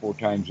 3 or 4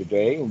 times a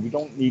day, and we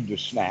don't need to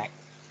snack.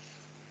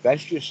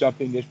 That's just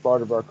something that's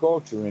part of our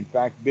culture. In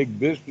fact, big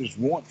business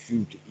wants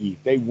you to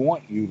eat. They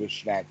want you to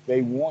snack.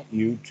 They want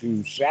you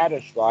to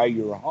satisfy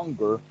your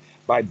hunger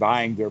by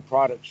buying their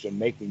products and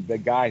making the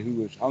guy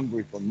who is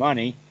hungry for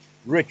money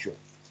richer.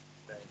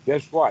 Right.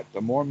 Guess what?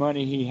 The more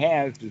money he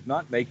has does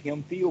not make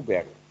him feel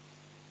better.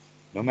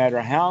 No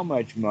matter how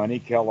much money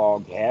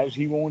Kellogg has,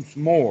 he wants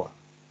more.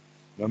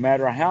 No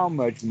matter how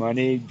much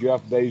money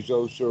Jeff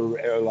Bezos or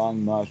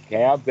Elon Musk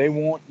have, they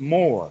want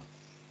more.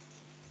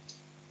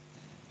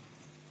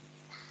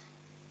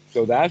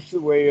 So that's the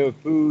way of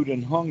food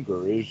and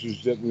hunger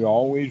is that we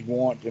always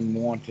want and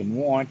want and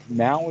want.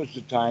 Now is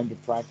the time to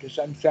practice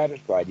I'm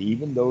satisfied,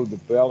 even though the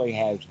belly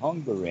has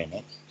hunger in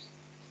it,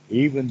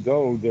 even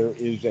though there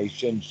is a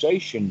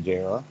sensation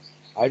there.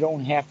 I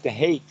don't have to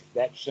hate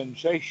that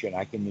sensation.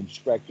 I can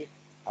inspect it,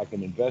 I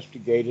can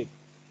investigate it,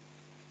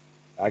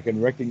 I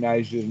can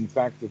recognize that, in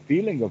fact, the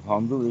feeling of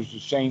hunger is the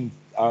same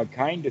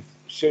kind of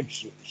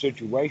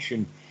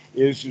situation.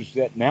 Is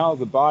that now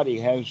the body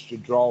has to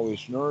draw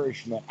its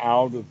nourishment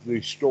out of the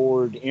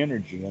stored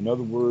energy. In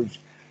other words,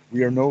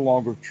 we are no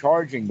longer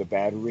charging the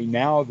battery.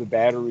 Now the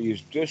battery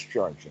is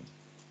discharging.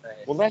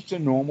 Right. Well, that's a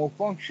normal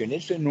function.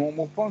 It's a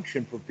normal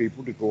function for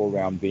people to go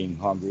around being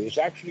hungry. It's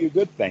actually a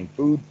good thing.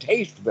 Food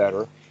tastes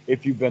better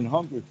if you've been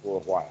hungry for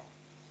a while.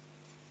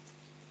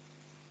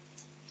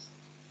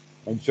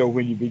 And so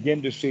when you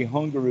begin to see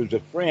hunger as a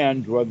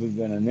friend rather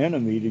than an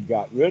enemy to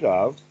get rid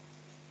of,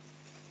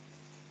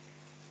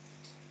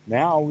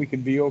 now we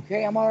can be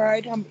okay. I'm all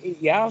right.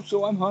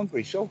 So I'm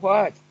hungry. So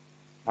what?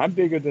 I'm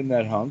bigger than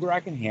that hunger. I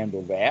can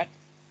handle that.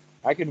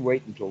 I can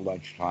wait until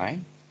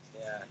lunchtime.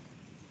 Yeah.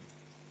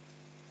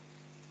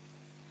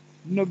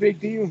 No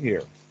big deal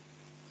here.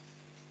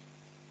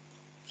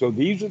 So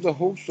these are the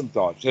wholesome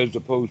thoughts as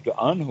opposed to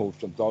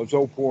unwholesome thoughts.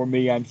 Oh, poor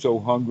me, I'm so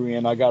hungry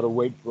and I got to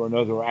wait for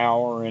another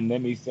hour and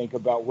let me think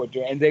about what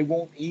to. And they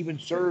won't even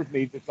serve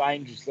me the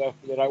kinds of stuff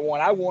that I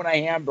want. I want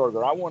a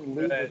hamburger. I want to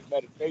leave this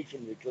Right.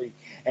 meditation retreat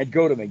and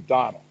go to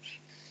McDonald's.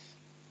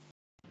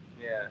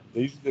 Yeah.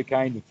 These are the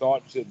kind of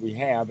thoughts that we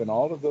have, and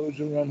all of those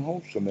are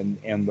unwholesome.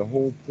 And the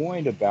whole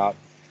point about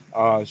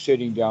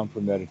sitting down for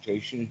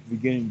meditation is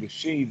beginning to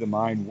see the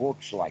mind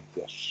works like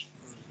this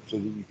so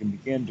that you can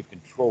begin to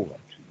control it.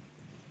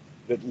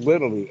 That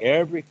literally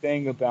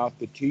everything about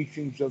the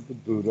teachings of the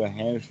Buddha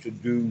has to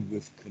do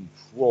with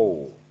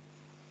control.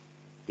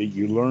 That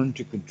you learn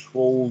to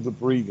control the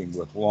breathing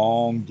with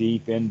long,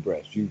 deep in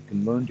breaths. You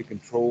can learn to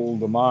control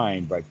the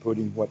mind by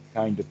putting what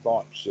kind of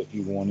thoughts that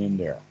you want in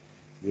there.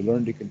 You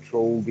learn to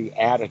control the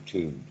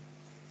attitude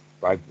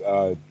by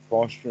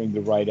fostering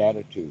the right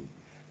attitude.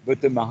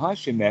 But the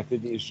Mahasi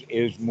method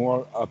is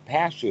more a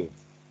passive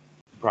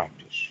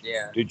practice.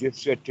 Yeah. To just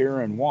sit there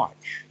and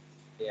watch.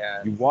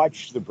 Yeah. You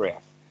watch the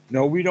breath.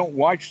 No, we don't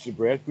watch the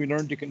breath. We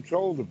learn to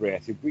control the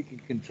breath. If we can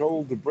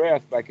control the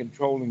breath by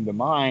controlling the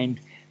mind,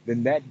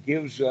 then that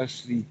gives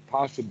us the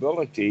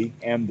possibility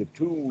and the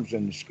tools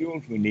and the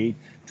skills we need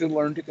to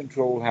learn to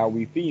control how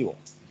we feel.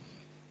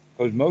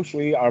 Because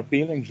mostly our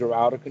feelings are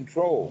out of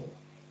control.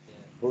 Yeah.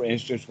 For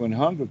instance, when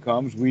hunger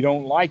comes, we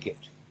don't like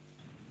it.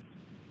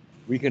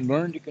 We can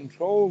learn to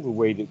control the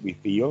way that we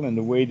feel, and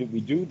the way that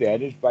we do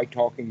that is by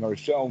talking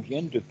ourselves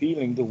into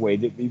feeling the way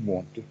that we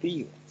want to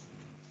feel.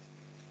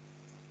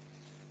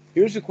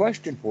 Here's a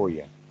question for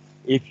you.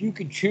 If you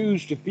could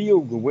choose to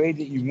feel the way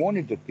that you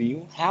wanted to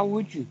feel, how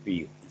would you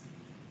feel?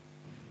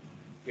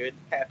 Good,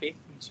 happy,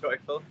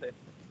 joyful.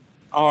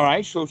 All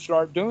right, so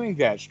start doing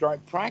that. Start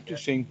Yeah.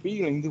 practicing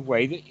feeling the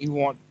way that you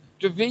want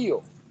to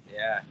feel.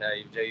 Yeah. No,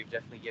 you've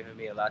definitely given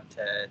me a lot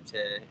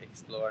to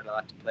explore and a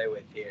lot to play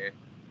with here.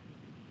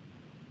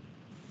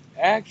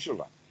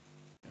 Excellent.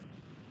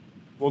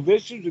 Well,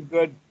 this is a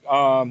good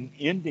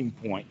ending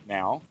point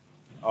now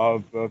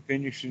of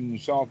finishing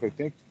this off. I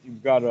think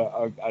you've got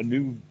a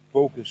new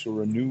focus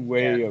or a new Yeah.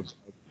 way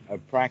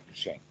of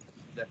practicing.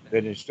 That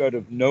Definitely. instead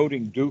of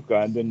noting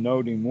dukkha and then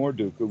noting more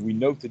dukkha, we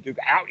note the dukkha.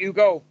 Out you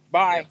go. Yep.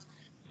 Bye.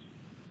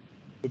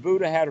 The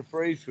Buddha had a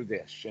phrase for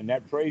this, and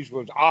that phrase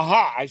was,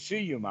 aha, I see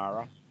you,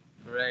 Mara.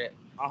 Right.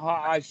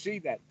 Aha, I see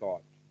that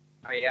thought.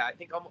 Yeah, I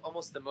think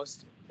almost the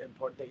most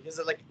important thing is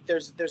that, like,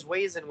 there's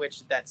ways in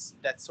which that's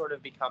sort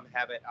of become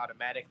habit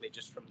automatically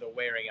just from the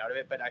wearing out of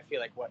it. But I feel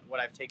like what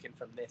I've taken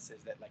from this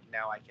is that, like,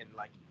 now I can,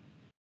 like,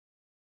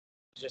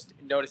 just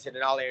notice it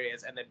in all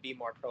areas and then be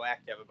more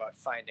proactive about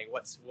finding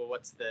what's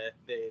the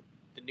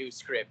new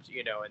script,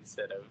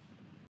 instead of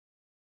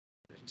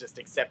just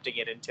accepting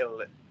it until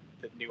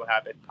the new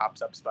habit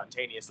pops up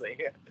spontaneously.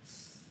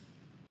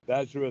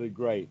 That's really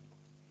great.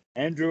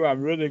 Andrew,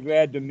 I'm really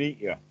glad to meet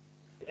you.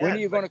 When Yeah, are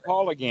it's you my going to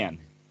call again?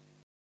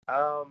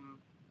 oh,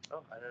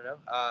 I don't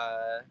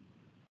know.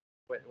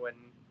 When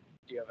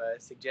do you have a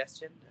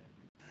suggestion?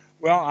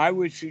 Well, I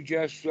would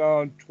suggest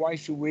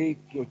twice a week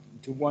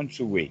to once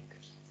a week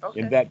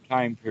in Okay. that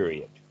time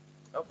period.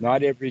 Okay.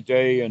 Not every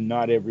day and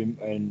not every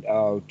in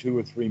 2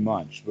 or 3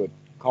 months, but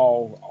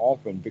call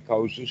often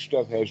because this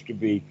stuff has to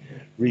be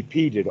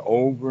repeated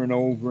over and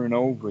over and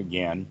over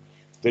again